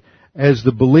qualifies it as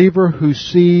the believer whose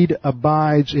seed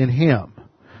abides in him.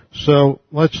 So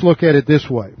let's look at it this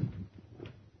way.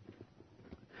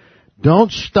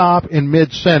 Don't stop in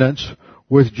mid-sentence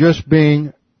with just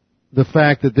being the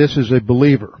fact that this is a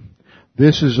believer.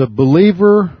 This is a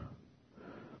believer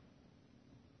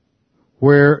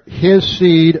where his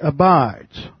seed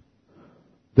abides.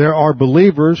 There are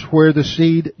believers where the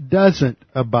seed doesn't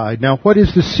abide. Now, what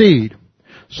is the seed?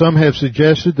 Some have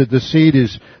suggested that the seed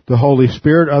is the Holy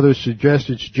Spirit. Others suggest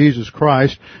it's Jesus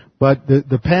Christ. But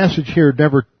the passage here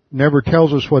never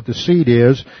tells us what the seed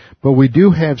is. But we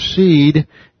do have seed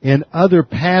in other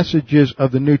passages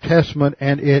of the New Testament,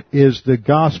 and it is the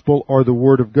gospel or the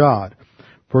Word of God.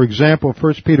 For example,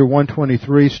 1 Peter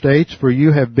 1:23 states, "For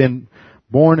you have been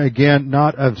born again,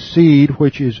 not of seed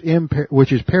which is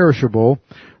perishable,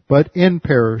 but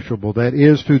imperishable, that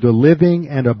is, through the living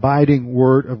and abiding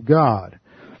Word of God."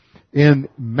 In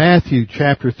Matthew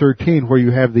chapter 13, where you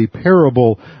have the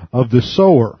parable of the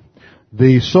sower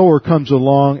comes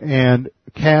along and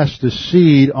casts the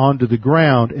seed onto the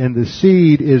ground, and the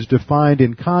seed is defined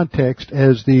in context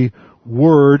as the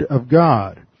Word of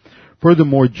God.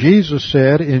 Furthermore, Jesus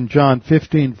said in John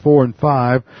 15:4 and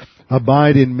 5,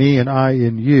 "Abide in me and I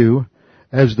in you.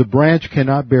 As the branch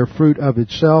cannot bear fruit of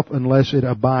itself unless it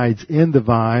abides in the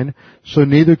vine, so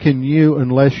neither can you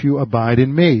unless you abide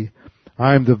in me.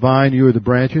 I am the vine, you are the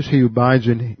branches. He who abides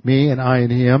in me and I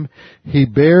in him, he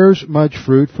bears much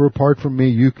fruit, for apart from me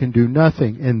you can do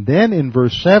nothing." And then in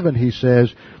verse 7 he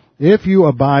says, "If you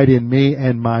abide in me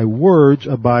and my words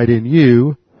abide in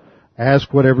you,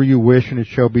 ask whatever you wish and it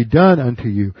shall be done unto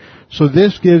you." So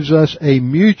this gives us a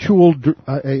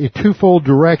twofold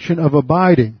direction of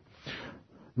abiding.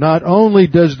 Not only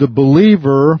does the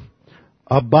believer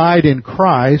abide in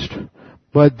Christ,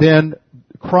 but then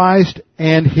Christ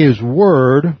and His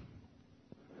Word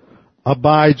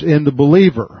abides in the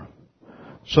believer.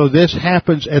 So this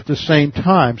happens at the same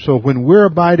time. So when we're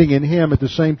abiding in Him, at the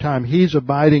same time He's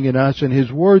abiding in us and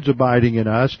His Word's abiding in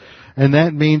us, and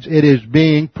that means it is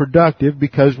being productive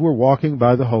because we're walking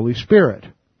by the Holy Spirit.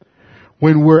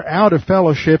 When we're out of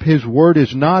fellowship, His Word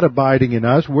is not abiding in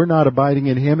us, we're not abiding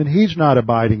in Him, and He's not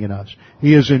abiding in us.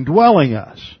 He is indwelling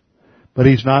us, but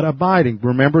He's not abiding.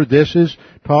 Remember, this is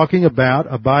talking about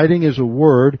abiding is a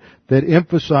word that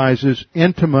emphasizes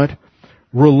intimate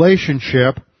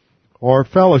relationship or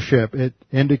fellowship. It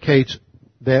indicates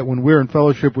that when we're in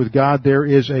fellowship with God, there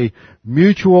is a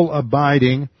mutual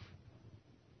abiding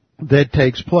that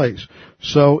takes place.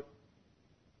 So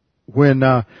when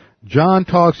John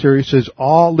talks here, he says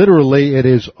literally it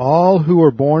is all who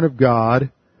are born of God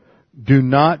do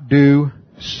not do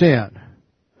sin.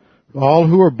 All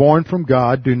who are born from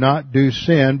God do not do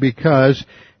sin because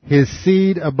His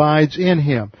seed abides in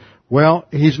him. Well,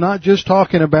 he's not just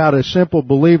talking about a simple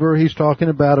believer, he's talking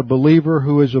about a believer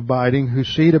who is abiding, whose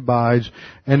seed abides,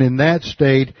 and in that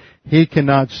state, he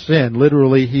cannot sin.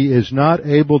 Literally, he is not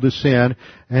able to sin,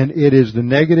 and it is the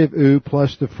negative ou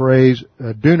plus the phrase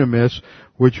dunamis,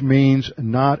 which means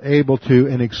not able to,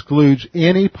 and excludes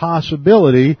any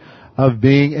possibility of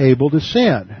being able to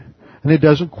sin. And it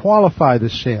doesn't qualify the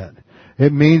sin.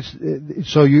 It means,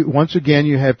 once again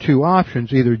you have two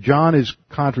options. Either John is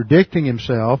contradicting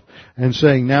himself and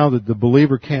saying now that the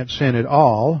believer can't sin at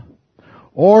all,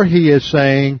 or he is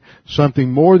saying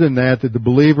something more than that the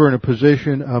believer in a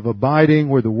position of abiding,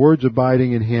 where the Word's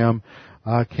abiding in him,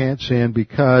 can't sin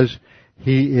because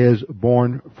he is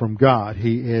born from God.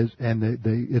 He is, and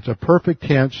it's a perfect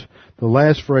tense. The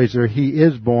last phrase there, he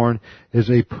is born,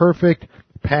 is a perfect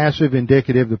passive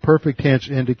indicative, the perfect tense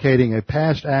indicating a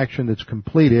past action that's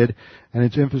completed, and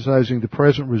it's emphasizing the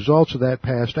present results of that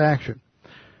past action.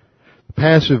 The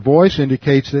passive voice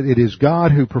indicates that it is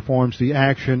God who performs the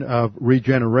action of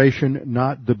regeneration,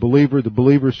 not the believer. The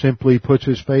believer simply puts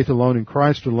his faith alone in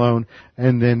Christ alone,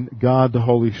 and then God, the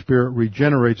Holy Spirit,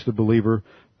 regenerates the believer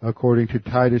according to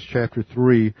Titus chapter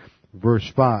 3,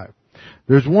 verse 5.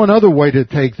 There's one other way to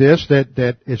take this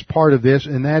that is part of this,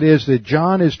 and that is that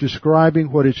John is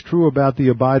describing what is true about the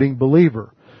abiding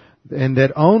believer, and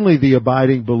that only the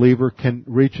abiding believer can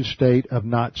reach a state of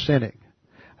not sinning.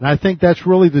 And I think that's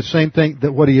really the same thing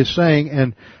that what he is saying,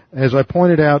 and as I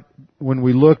pointed out when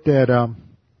we looked at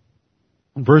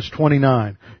verse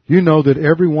 29, you know that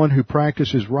everyone who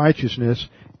practices righteousness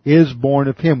is born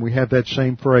of him. We have that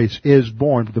same phrase, is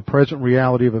born, the present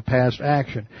reality of a past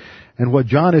action. And what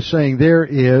John is saying there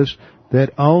is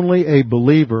that only a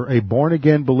believer, a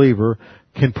born-again believer,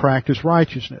 can practice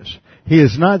righteousness. He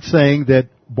is not saying that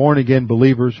born-again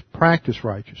believers practice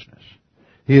righteousness.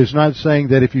 He is not saying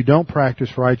that if you don't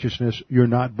practice righteousness, you're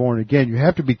not born again. You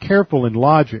have to be careful in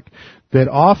logic that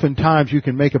oftentimes you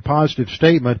can make a positive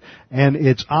statement and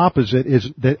its opposite is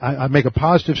that I make a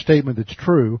positive statement that's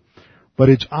true, but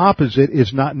its opposite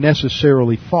is not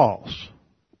necessarily false.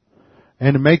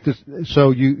 And to make this,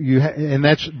 so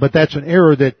but that's an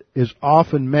error that is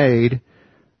often made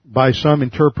by some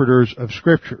interpreters of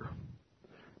Scripture.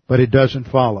 But it doesn't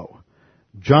follow.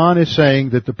 John is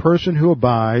saying that the person who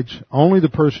abides, only the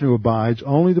person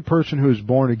who is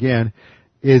born again,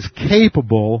 is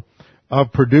capable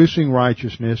of producing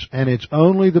righteousness, and it's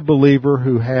only the believer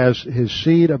who has his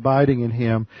seed abiding in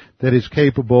him that is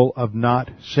capable of not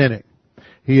sinning.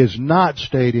 He is not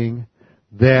stating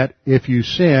that if you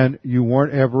sin, you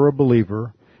weren't ever a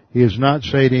believer. He is not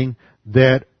stating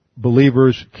that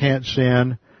believers can't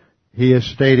sin. He is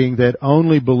stating that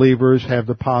only believers have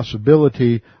the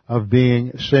possibility of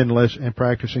being sinless and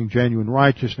practicing genuine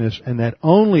righteousness, and that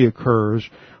only occurs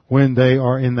when they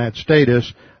are in that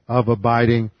status of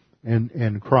abiding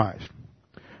in Christ.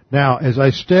 Now, as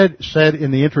I said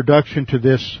in the introduction to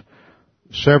this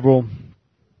several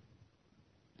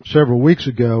weeks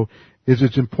ago,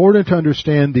 it's important to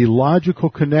understand the logical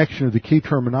connection of the key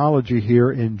terminology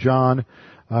here in 1 John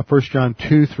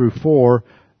 2 through 4,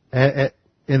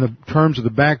 in the terms of the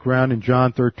background in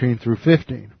John 13 through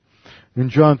 15. In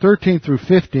John 13 through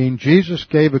 15, Jesus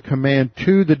gave a command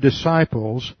to the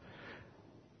disciples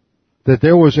that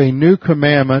there was a new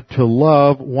commandment to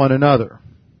love one another.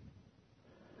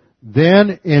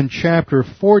 Then in chapter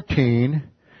 14,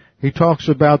 he talks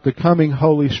about the coming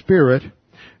Holy Spirit,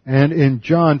 and in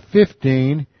John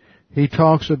 15, he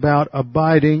talks about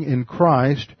abiding in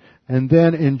Christ, and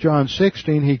then in John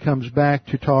 16, he comes back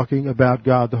to talking about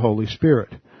God the Holy Spirit.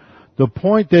 The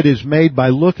point that is made by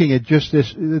looking at just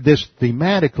this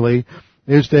thematically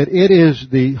is that it is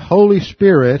the Holy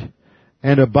Spirit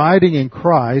and abiding in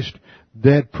Christ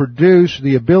that produce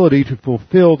the ability to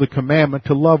fulfill the commandment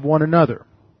to love one another.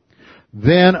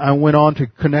 Then I went on to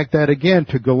connect that again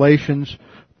to Galatians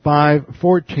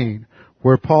 5:14,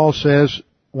 where Paul says,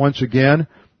 once again,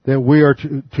 that we are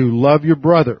to love your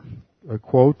brother. A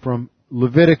quote from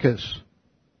Leviticus.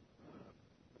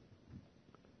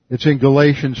 It's in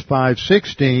Galatians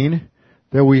 5:16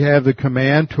 that we have the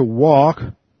command to walk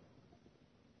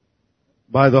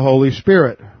by the Holy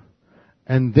Spirit.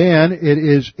 And then it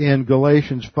is in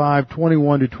Galatians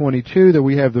 5:21 to 22 that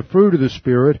we have the fruit of the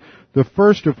Spirit, the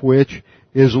first of which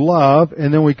is love.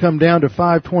 And then we come down to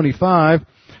 5:25,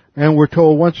 and we're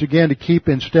told once again to keep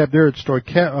in step. There it's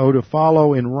storkeo, to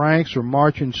follow in ranks or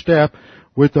march in step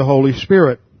with the Holy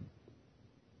Spirit.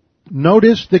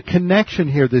 Notice the connection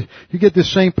here. You get the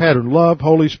same pattern. Love,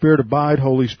 Holy Spirit, abide,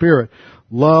 Holy Spirit.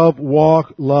 Love,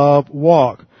 walk, love,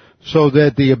 walk. So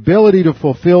that the ability to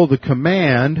fulfill the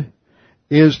command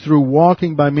is through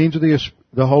walking by means of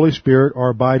the Holy Spirit or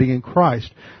abiding in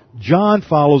Christ. John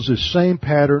follows the same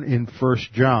pattern in 1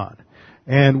 John.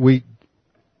 And we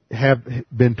have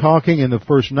been talking in the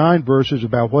first 9 verses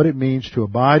about what it means to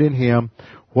abide in Him,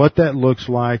 what that looks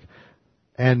like,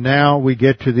 and now we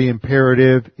get to the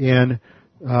imperative in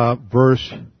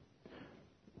verse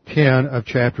 10 of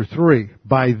chapter 3.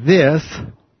 By this,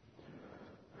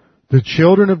 the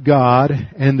children of God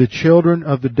and the children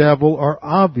of the devil are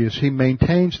obvious. He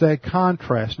maintains that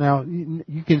contrast. Now,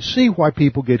 you can see why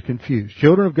people get confused.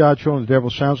 Children of God, children of the devil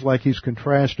sounds like he's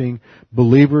contrasting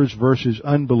believers versus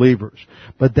unbelievers.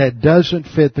 But that doesn't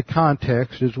fit the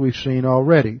context, as we've seen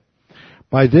already.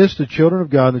 By this, the children of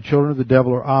God and the children of the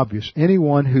devil are obvious.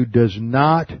 Anyone who does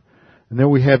not And then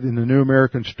we have in the New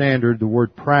American Standard the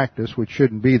word practice, which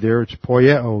shouldn't be there. It's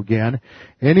poieo again.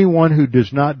 Anyone who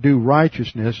does not do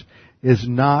righteousness is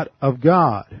not of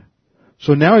God.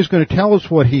 So now he's going to tell us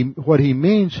what he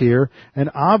means here,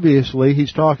 and obviously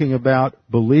he's talking about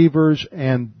believers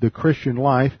and the Christian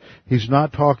life. He's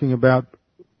not talking about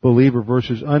believer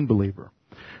versus unbeliever.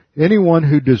 Anyone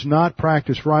who does not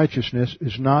practice righteousness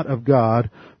is not of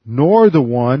God, nor the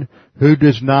one who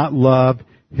does not love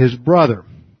his brother.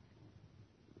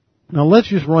 Now let's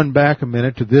just run back a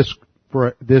minute to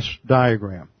this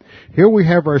diagram. Here we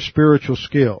have our spiritual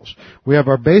skills. We have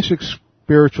our basic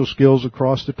spiritual skills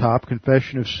across the top: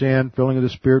 confession of sin, filling of the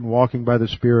Spirit and walking by the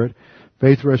Spirit,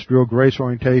 faith, rest, drill, grace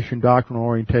orientation, doctrinal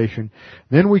orientation.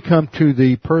 Then we come to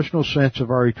the personal sense of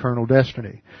our eternal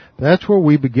destiny. That's where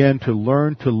we begin to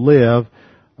learn to live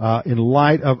in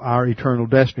light of our eternal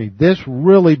destiny. This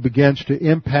really begins to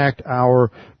impact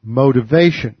our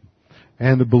motivation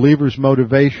and the believer's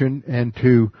motivation, and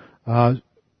to,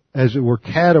 as it were,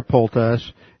 catapult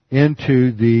us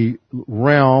into the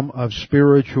realm of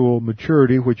spiritual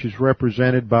maturity, which is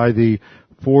represented by the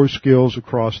 4 skills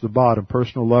across the bottom: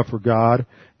 personal love for God,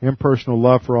 impersonal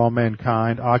love for all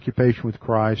mankind, occupation with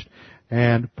Christ,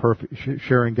 and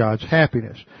sharing God's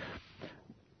happiness.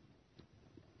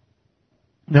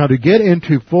 Now, to get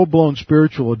into full-blown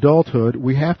spiritual adulthood,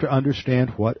 we have to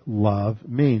understand what love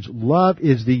means. Love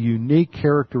is the unique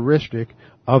characteristic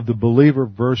of the believer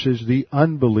versus the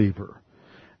unbeliever.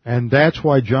 And that's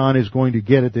why John is going to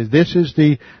get at this.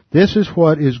 This is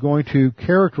what is going to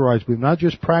characterize belief, not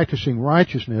just practicing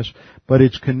righteousness, but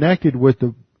it's connected with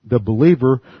the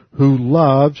believer who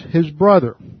loves his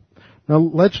brother. Now,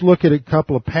 let's look at a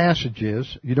couple of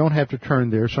passages. You don't have to turn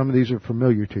there. Some of these are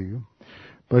familiar to you.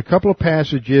 But a couple of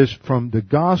passages from the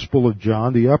Gospel of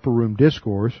John, the Upper Room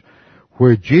Discourse,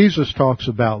 where Jesus talks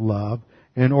about love,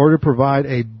 in order to provide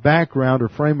a background or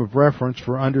frame of reference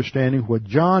for understanding what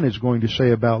John is going to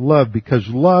say about love, because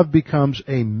love becomes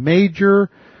a major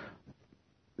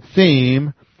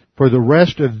theme for the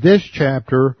rest of this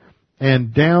chapter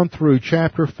and down through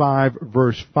chapter 5,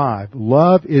 verse 5.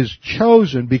 Love is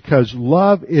chosen because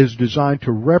love is designed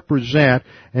to represent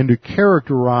and to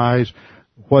characterize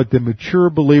what the mature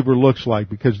believer looks like,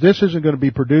 because this isn't going to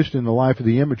be produced in the life of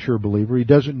the immature believer. He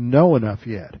doesn't know enough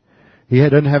yet. He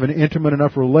doesn't have an intimate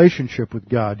enough relationship with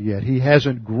God yet. He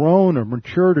hasn't grown or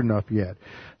matured enough yet.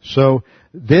 So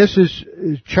this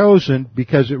is chosen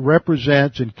because it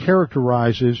represents and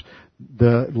characterizes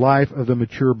the life of the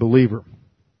mature believer.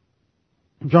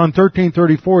 John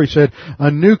 13:34, he said,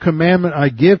 "A new commandment I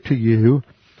give to you,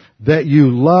 that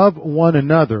you love one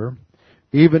another,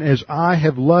 even as I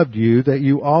have loved you, that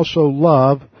you also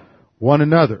love one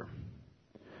another."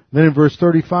 Then in verse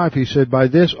 35 he said, "By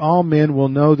this all men will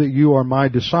know that you are my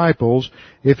disciples,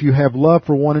 if you have love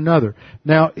for one another."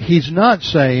 Now, he's not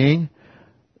saying,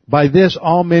 by this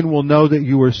all men will know that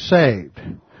you are saved.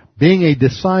 Being a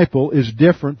disciple is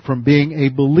different from being a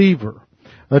believer.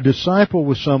 A disciple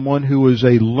was someone who was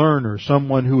a learner,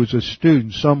 someone who was a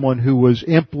student, someone who was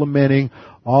implementing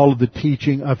all of the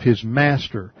teaching of his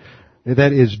master.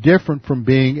 That is different from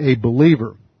being a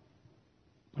believer.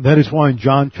 That is why in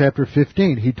John chapter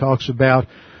 15 he talks about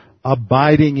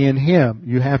abiding in him.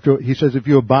 He says, if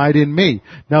you abide in me.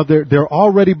 Now they're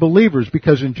already believers,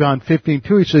 because in John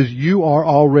 15:2 he says, you are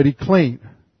already clean.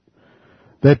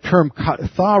 That term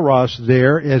katharos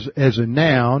there as a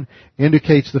noun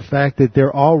indicates the fact that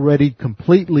they're already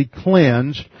completely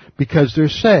cleansed because they're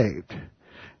saved.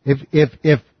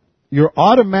 If you're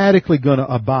automatically going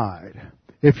to abide,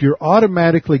 if you're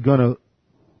automatically going to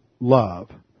love,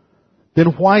 then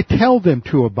why tell them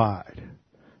to abide?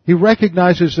 He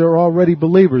recognizes they're already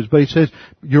believers, but he says,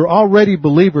 you're already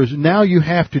believers, now you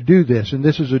have to do this, and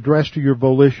this is addressed to your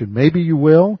volition. Maybe you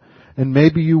will, and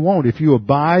maybe you won't. If you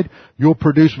abide, you'll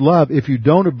produce love. If you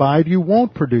don't abide, you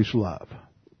won't produce love.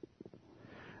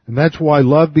 And that's why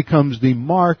love becomes the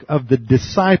mark of the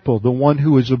disciple, the one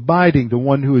who is abiding, the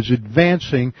one who is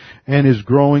advancing and is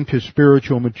growing to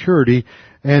spiritual maturity.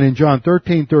 And in John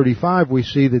 13:35 we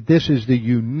see that this is the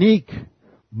unique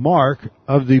mark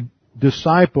of the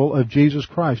disciple of Jesus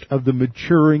Christ, of the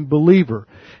maturing believer.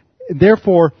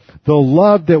 Therefore, the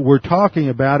love that we're talking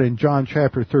about in John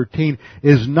chapter 13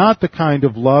 is not the kind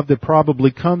of love that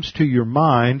probably comes to your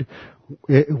mind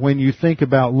when you think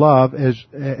about love as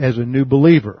a new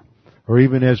believer, or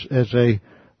even as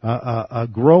a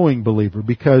growing believer,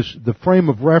 because the frame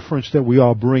of reference that we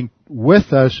all bring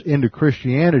with us into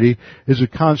Christianity is a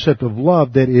concept of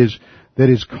love that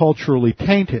is culturally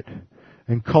tainted.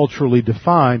 and culturally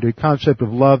defined, a concept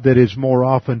of love that is more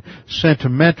often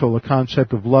sentimental, a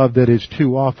concept of love that is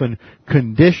too often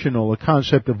conditional, a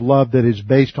concept of love that is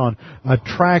based on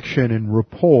attraction and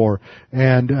rapport,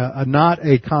 and not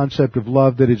a concept of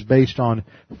love that is based on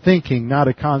thinking, not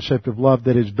a concept of love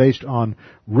that is based on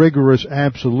rigorous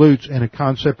absolutes, and a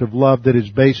concept of love that is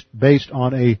based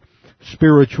on a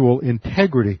spiritual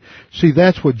integrity. See,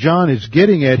 that's what John is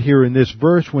getting at here in this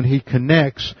verse when he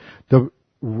connects the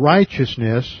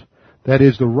righteousness, that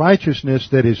is the righteousness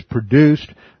that is produced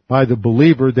by the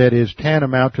believer, that is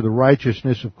tantamount to the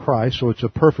righteousness of Christ, so it's a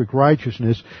perfect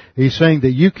righteousness. He's saying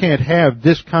that you can't have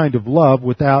this kind of love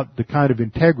without the kind of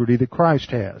integrity that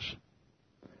Christ has.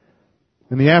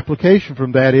 And the application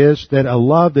from that is that a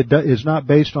love that is not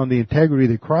based on the integrity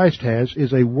that Christ has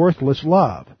is a worthless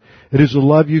love. It is a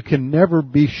love you can never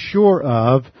be sure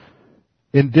of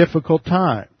in difficult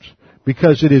times,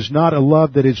 because it is not a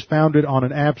love that is founded on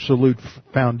an absolute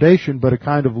foundation, but a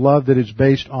kind of love that is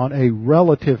based on a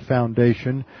relative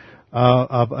foundation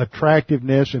of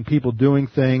attractiveness and people doing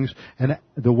things and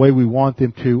the way we want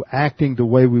them to, acting the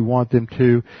way we want them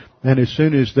to. And as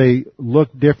soon as they look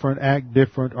different, act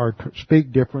different, or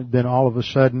speak different, then all of a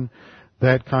sudden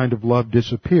that kind of love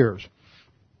disappears.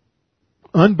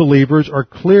 Unbelievers are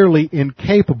clearly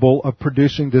incapable of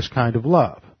producing this kind of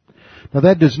love. Now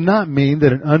that does not mean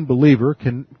that an unbeliever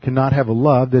cannot have a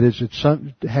love that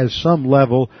has some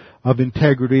level of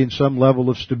integrity and some level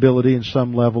of stability and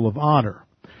some level of honor.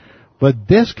 But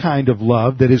this kind of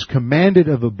love that is commanded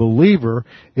of a believer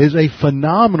is a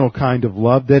phenomenal kind of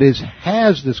love that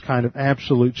has this kind of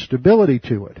absolute stability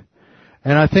to it.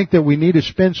 And I think that we need to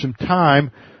spend some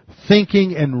time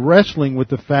thinking and wrestling with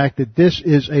the fact that this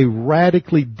is a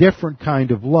radically different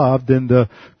kind of love than the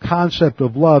concept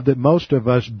of love that most of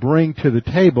us bring to the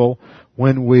table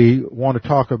when we want to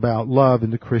talk about love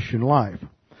in the Christian life.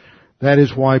 That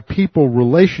is why people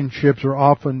relationships are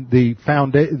often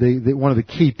one of the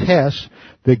key tests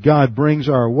that God brings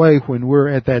our way when we're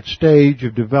at that stage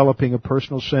of developing a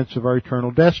personal sense of our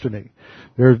eternal destiny.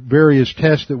 There are various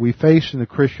tests that we face in the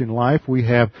Christian life. We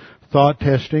have thought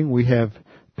testing, we have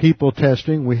people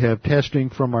testing, we have testing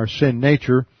from our sin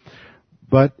nature,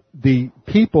 but the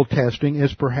people testing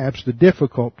is perhaps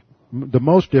the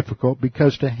most difficult,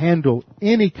 because to handle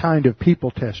any kind of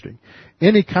people testing,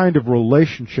 any kind of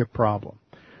relationship problem,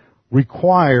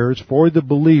 requires for the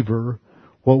believer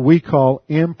what we call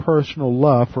impersonal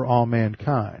love for all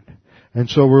mankind. And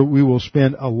so we will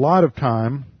spend a lot of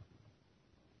time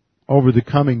over the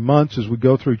coming months as we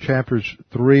go through chapters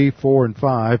 3, 4, and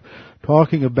 5,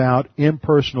 talking about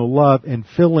impersonal love and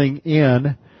filling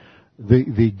in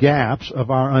the gaps of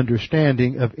our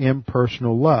understanding of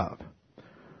impersonal love.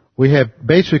 We have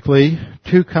basically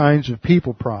two kinds of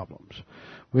people problems.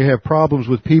 We have problems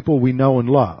with people we know and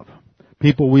love,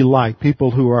 people we like,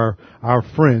 people who are our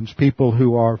friends, people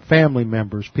who are family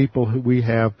members, people who we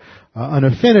have an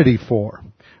affinity for.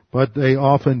 But they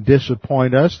often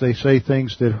disappoint us. They say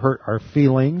things that hurt our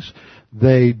feelings.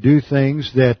 They do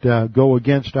things that go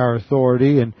against our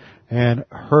authority and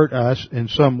hurt us in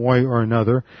some way or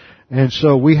another. And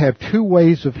so we have two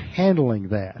ways of handling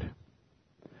that.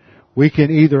 We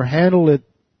can either handle it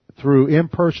through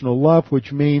impersonal love,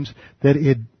 which means that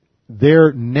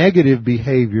their negative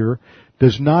behavior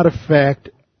does not affect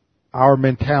our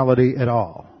mentality at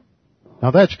all. Now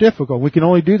that's difficult. We can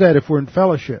only do that if we're in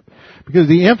fellowship. Because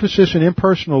the emphasis in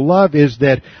impersonal love is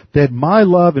that my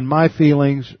love and my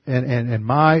feelings and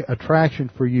my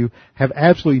attraction for you have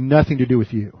absolutely nothing to do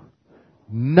with you.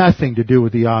 Nothing to do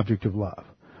with the object of love.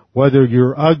 Whether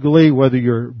you're ugly, whether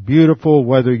you're beautiful,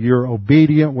 whether you're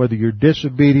obedient, whether you're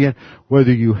disobedient,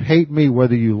 whether you hate me,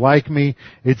 whether you like me,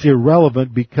 it's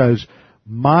irrelevant, because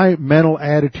my mental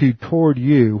attitude toward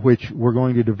you, which we're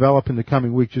going to develop in the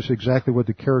coming week, just exactly what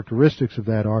the characteristics of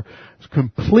that are, is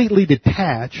completely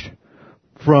detached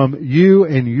from you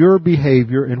and your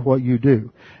behavior and what you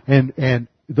do. And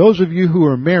those of you who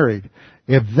are married,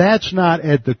 if that's not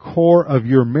at the core of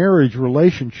your marriage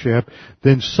relationship,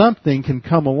 then something can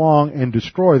come along and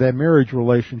destroy that marriage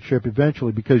relationship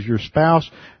eventually, because your spouse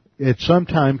at some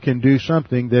time can do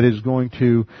something that is going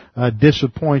to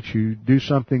disappoint you, do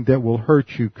something that will hurt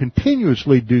you,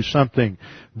 continuously do something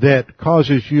that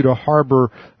causes you to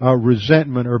harbor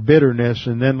resentment or bitterness.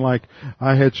 And then, like,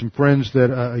 I had some friends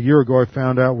that a year ago I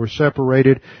found out were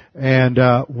separated, and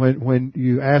when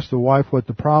you asked the wife what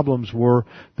the problems were,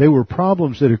 they were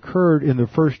problems that occurred in the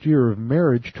first year of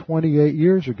marriage 28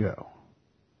 years ago.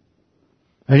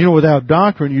 And without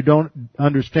doctrine, you don't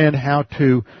understand how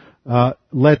to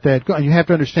let that go. And you have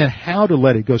to understand how to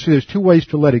let it go. See, there's two ways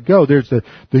to let it go. There's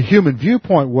the human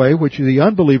viewpoint way, which the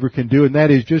unbeliever can do, and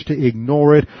that is just to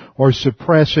ignore it or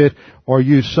suppress it or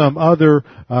use some other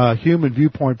human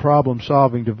viewpoint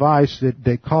problem-solving device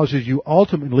that causes you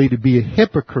ultimately to be a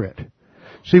hypocrite.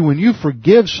 See, when you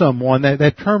forgive someone,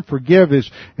 that term forgive is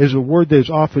a word that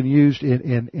is often used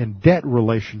in debt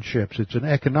relationships. It's an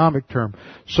economic term.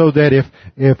 So that if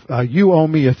you owe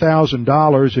me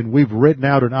 $1,000 and we've written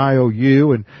out an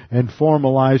IOU and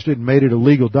formalized it and made it a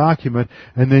legal document,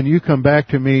 and then you come back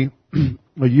to me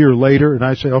a year later and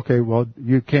I say, okay, well,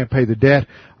 you can't pay the debt,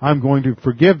 I'm going to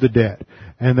forgive the debt.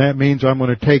 And that means I'm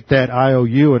going to take that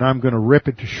IOU and I'm going to rip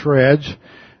it to shreds.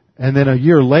 And then a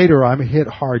year later, I'm hit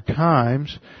hard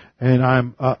times, and I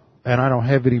don't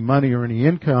have any money or any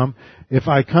income. If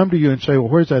I come to you and say, well,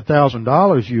 where's that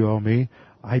 $1,000 you owe me?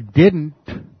 I didn't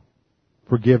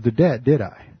forgive the debt, did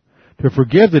I? To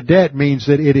forgive the debt means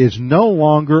that it is no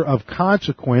longer of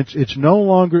consequence, it's no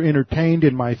longer entertained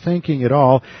in my thinking at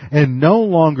all, and no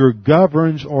longer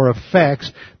governs or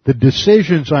affects the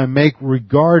decisions I make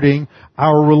regarding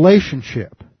our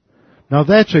relationship. Now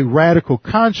that's a radical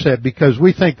concept because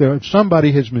we think that if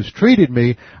somebody has mistreated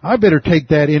me, I better take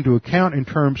that into account in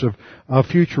terms of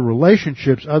future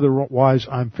relationships. Otherwise,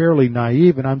 I'm fairly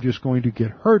naive and I'm just going to get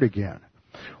hurt again.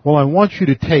 Well, I want you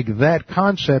to take that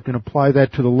concept and apply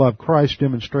that to the love Christ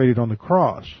demonstrated on the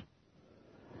cross.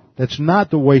 That's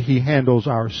not the way He handles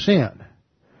our sin.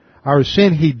 Our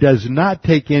sin He does not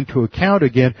take into account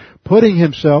again, putting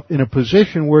Himself in a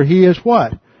position where He is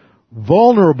what?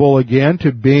 Vulnerable again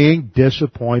to being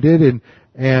disappointed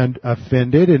and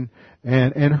offended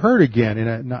and hurt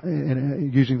again,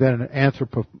 using that in an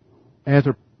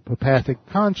anthropopathic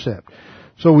concept.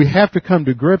 So we have to come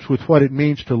to grips with what it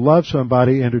means to love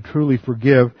somebody and to truly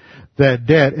forgive that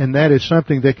debt, and that is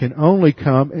something that can only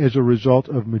come as a result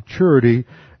of maturity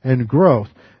and growth.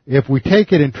 If we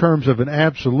take it in terms of an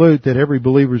absolute that every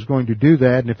believer is going to do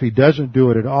that, and if he doesn't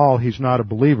do it at all, he's not a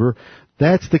believer,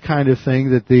 that's the kind of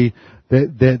thing that the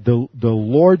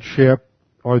lordship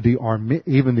or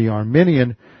even the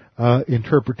Arminian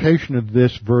interpretation of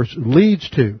this verse leads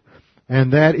to.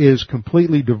 And that is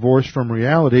completely divorced from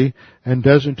reality and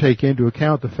doesn't take into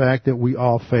account the fact that we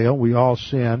all fail, we all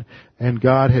sin, and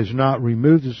God has not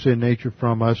removed the sin nature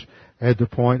from us at the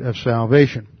point of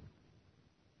salvation.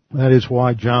 That is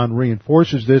why John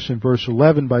reinforces this in verse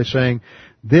 11 by saying,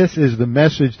 this is the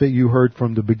message that you heard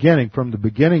from the beginning. From the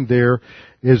beginning there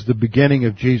is the beginning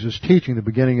of Jesus' teaching, the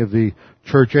beginning of the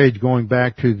church age, going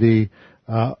back to the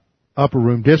upper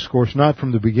room discourse, not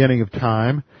from the beginning of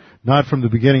time, not from the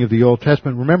beginning of the Old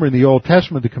Testament. Remember, in the Old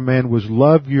Testament, the command was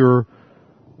love your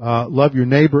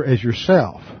neighbor as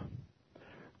yourself.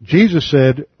 Jesus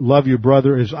said, love your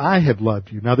brother as I have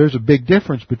loved you. Now there's a big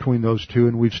difference between those two,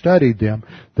 and we've studied them,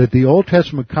 that the Old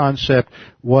Testament concept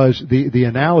was, the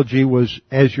analogy was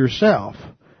as yourself,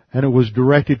 and it was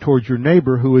directed towards your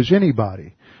neighbor who is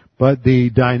anybody. But the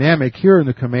dynamic here in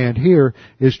the command here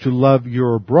is to love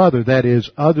your brother, that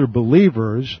is, other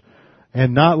believers,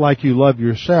 and not like you love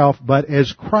yourself, but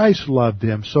as Christ loved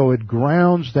them. So it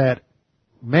grounds that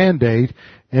mandate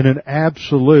in an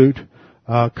absolute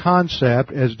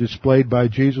concept as displayed by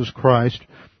Jesus Christ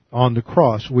on the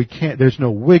cross. There's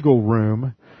no wiggle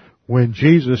room when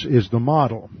Jesus is the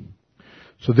model.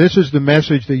 So this is the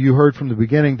message that you heard from the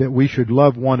beginning, that we should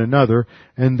love one another,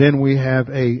 and then we have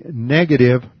a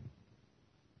negative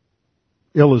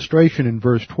illustration in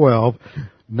verse 12,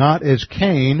 not as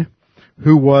Cain,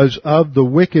 who was of the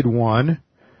wicked one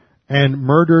and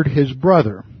murdered his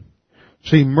brother.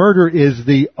 See, murder is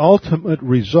the ultimate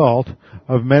result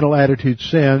of mental attitude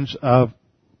sins of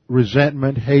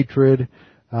resentment, hatred,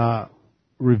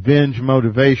 revenge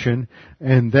motivation,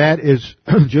 and that is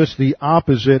just the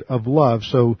opposite of love.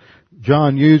 So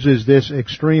John uses this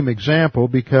extreme example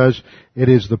because it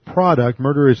is the product,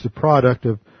 murder is the product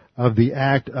of the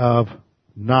act of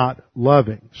not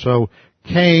loving. So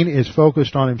Cain is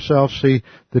focused on himself. See,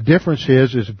 the difference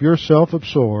is if you're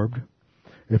self-absorbed,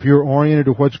 if you're oriented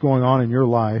to what's going on in your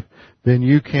life, then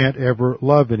you can't ever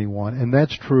love anyone. And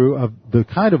that's true of the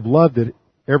kind of love that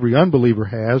every unbeliever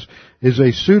has, is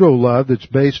a pseudo-love that's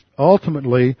based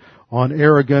ultimately on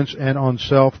arrogance and on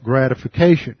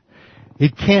self-gratification.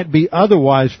 It can't be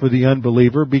otherwise for the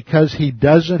unbeliever because he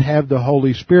doesn't have the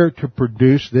Holy Spirit to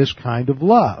produce this kind of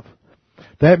love.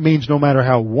 That means no matter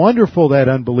how wonderful that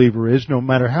unbeliever is, no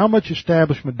matter how much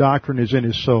establishment doctrine is in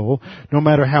his soul, no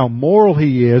matter how moral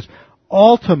he is,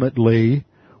 ultimately,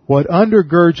 what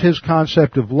undergirds his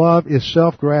concept of love is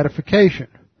self-gratification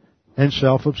and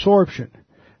self-absorption.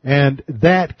 And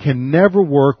that can never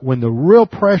work. When the real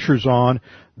pressure's on,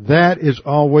 that is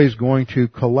always going to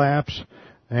collapse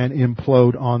and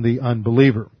implode on the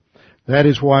unbeliever. That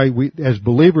is why we, as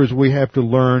believers, we have to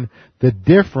learn the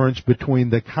difference between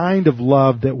the kind of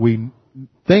love that we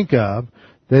think of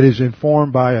that is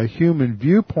informed by a human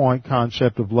viewpoint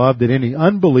concept of love that any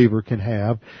unbeliever can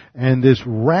have, and this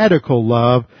radical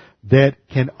love that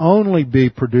can only be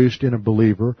produced in a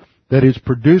believer, that is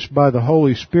produced by the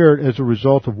Holy Spirit as a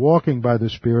result of walking by the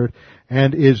Spirit,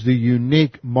 and is the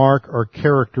unique mark or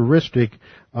characteristic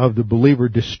of the believer,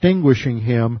 distinguishing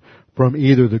him from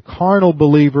either the carnal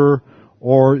believer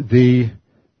or the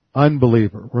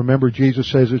unbeliever. Remember, Jesus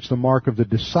says it's the mark of the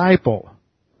disciple,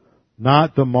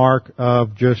 not the mark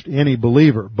of just any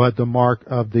believer, but the mark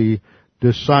of the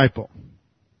disciple.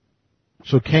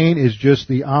 So Cain is just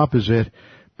the opposite,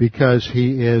 because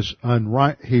he was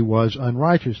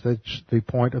unrighteous. That's the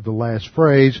point of the last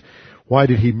phrase. Why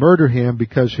did he murder him?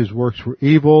 Because his works were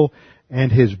evil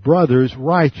and his brothers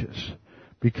righteous.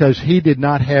 Because he did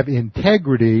not have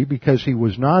integrity, because he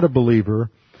was not a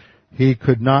believer, he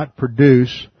could not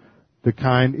produce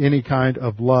any kind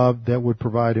of love that would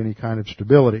provide any kind of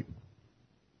stability.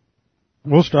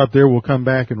 We'll stop there. We'll come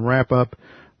back and wrap up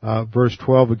verse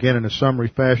 12 again in a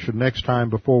summary fashion next time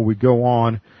before we go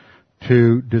on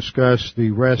to discuss the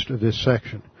rest of this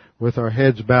section with our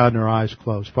heads bowed and our eyes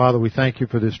closed. Father, we thank you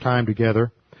for this time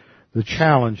together, the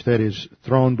challenge that is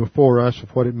thrown before us of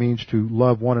what it means to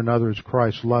love one another as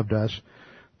Christ loved us.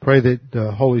 Pray that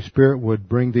the Holy Spirit would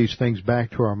bring these things back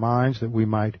to our minds, that we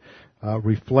might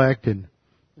reflect and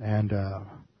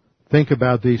think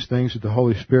about these things, that the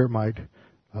Holy Spirit might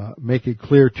make it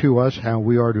clear to us how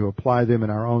we are to apply them in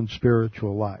our own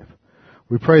spiritual life.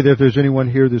 We pray that if there's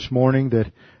anyone here this morning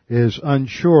that is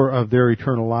unsure of their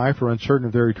eternal life or uncertain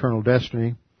of their eternal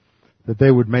destiny, that they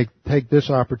would take this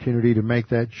opportunity to make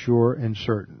that sure and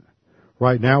certain.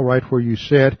 Right now, right where you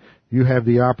sit, you have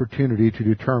the opportunity to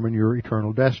determine your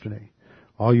eternal destiny.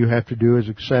 All you have to do is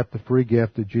accept the free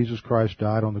gift that Jesus Christ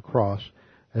died on the cross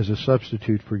as a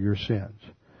substitute for your sins.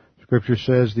 Scripture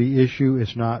says the issue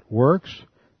is not works,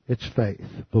 it's faith.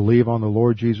 Believe on the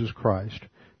Lord Jesus Christ,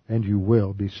 and you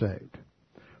will be saved.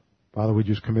 Father, we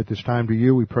just commit this time to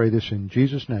you. We pray this in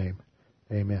Jesus' name.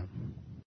 Amen.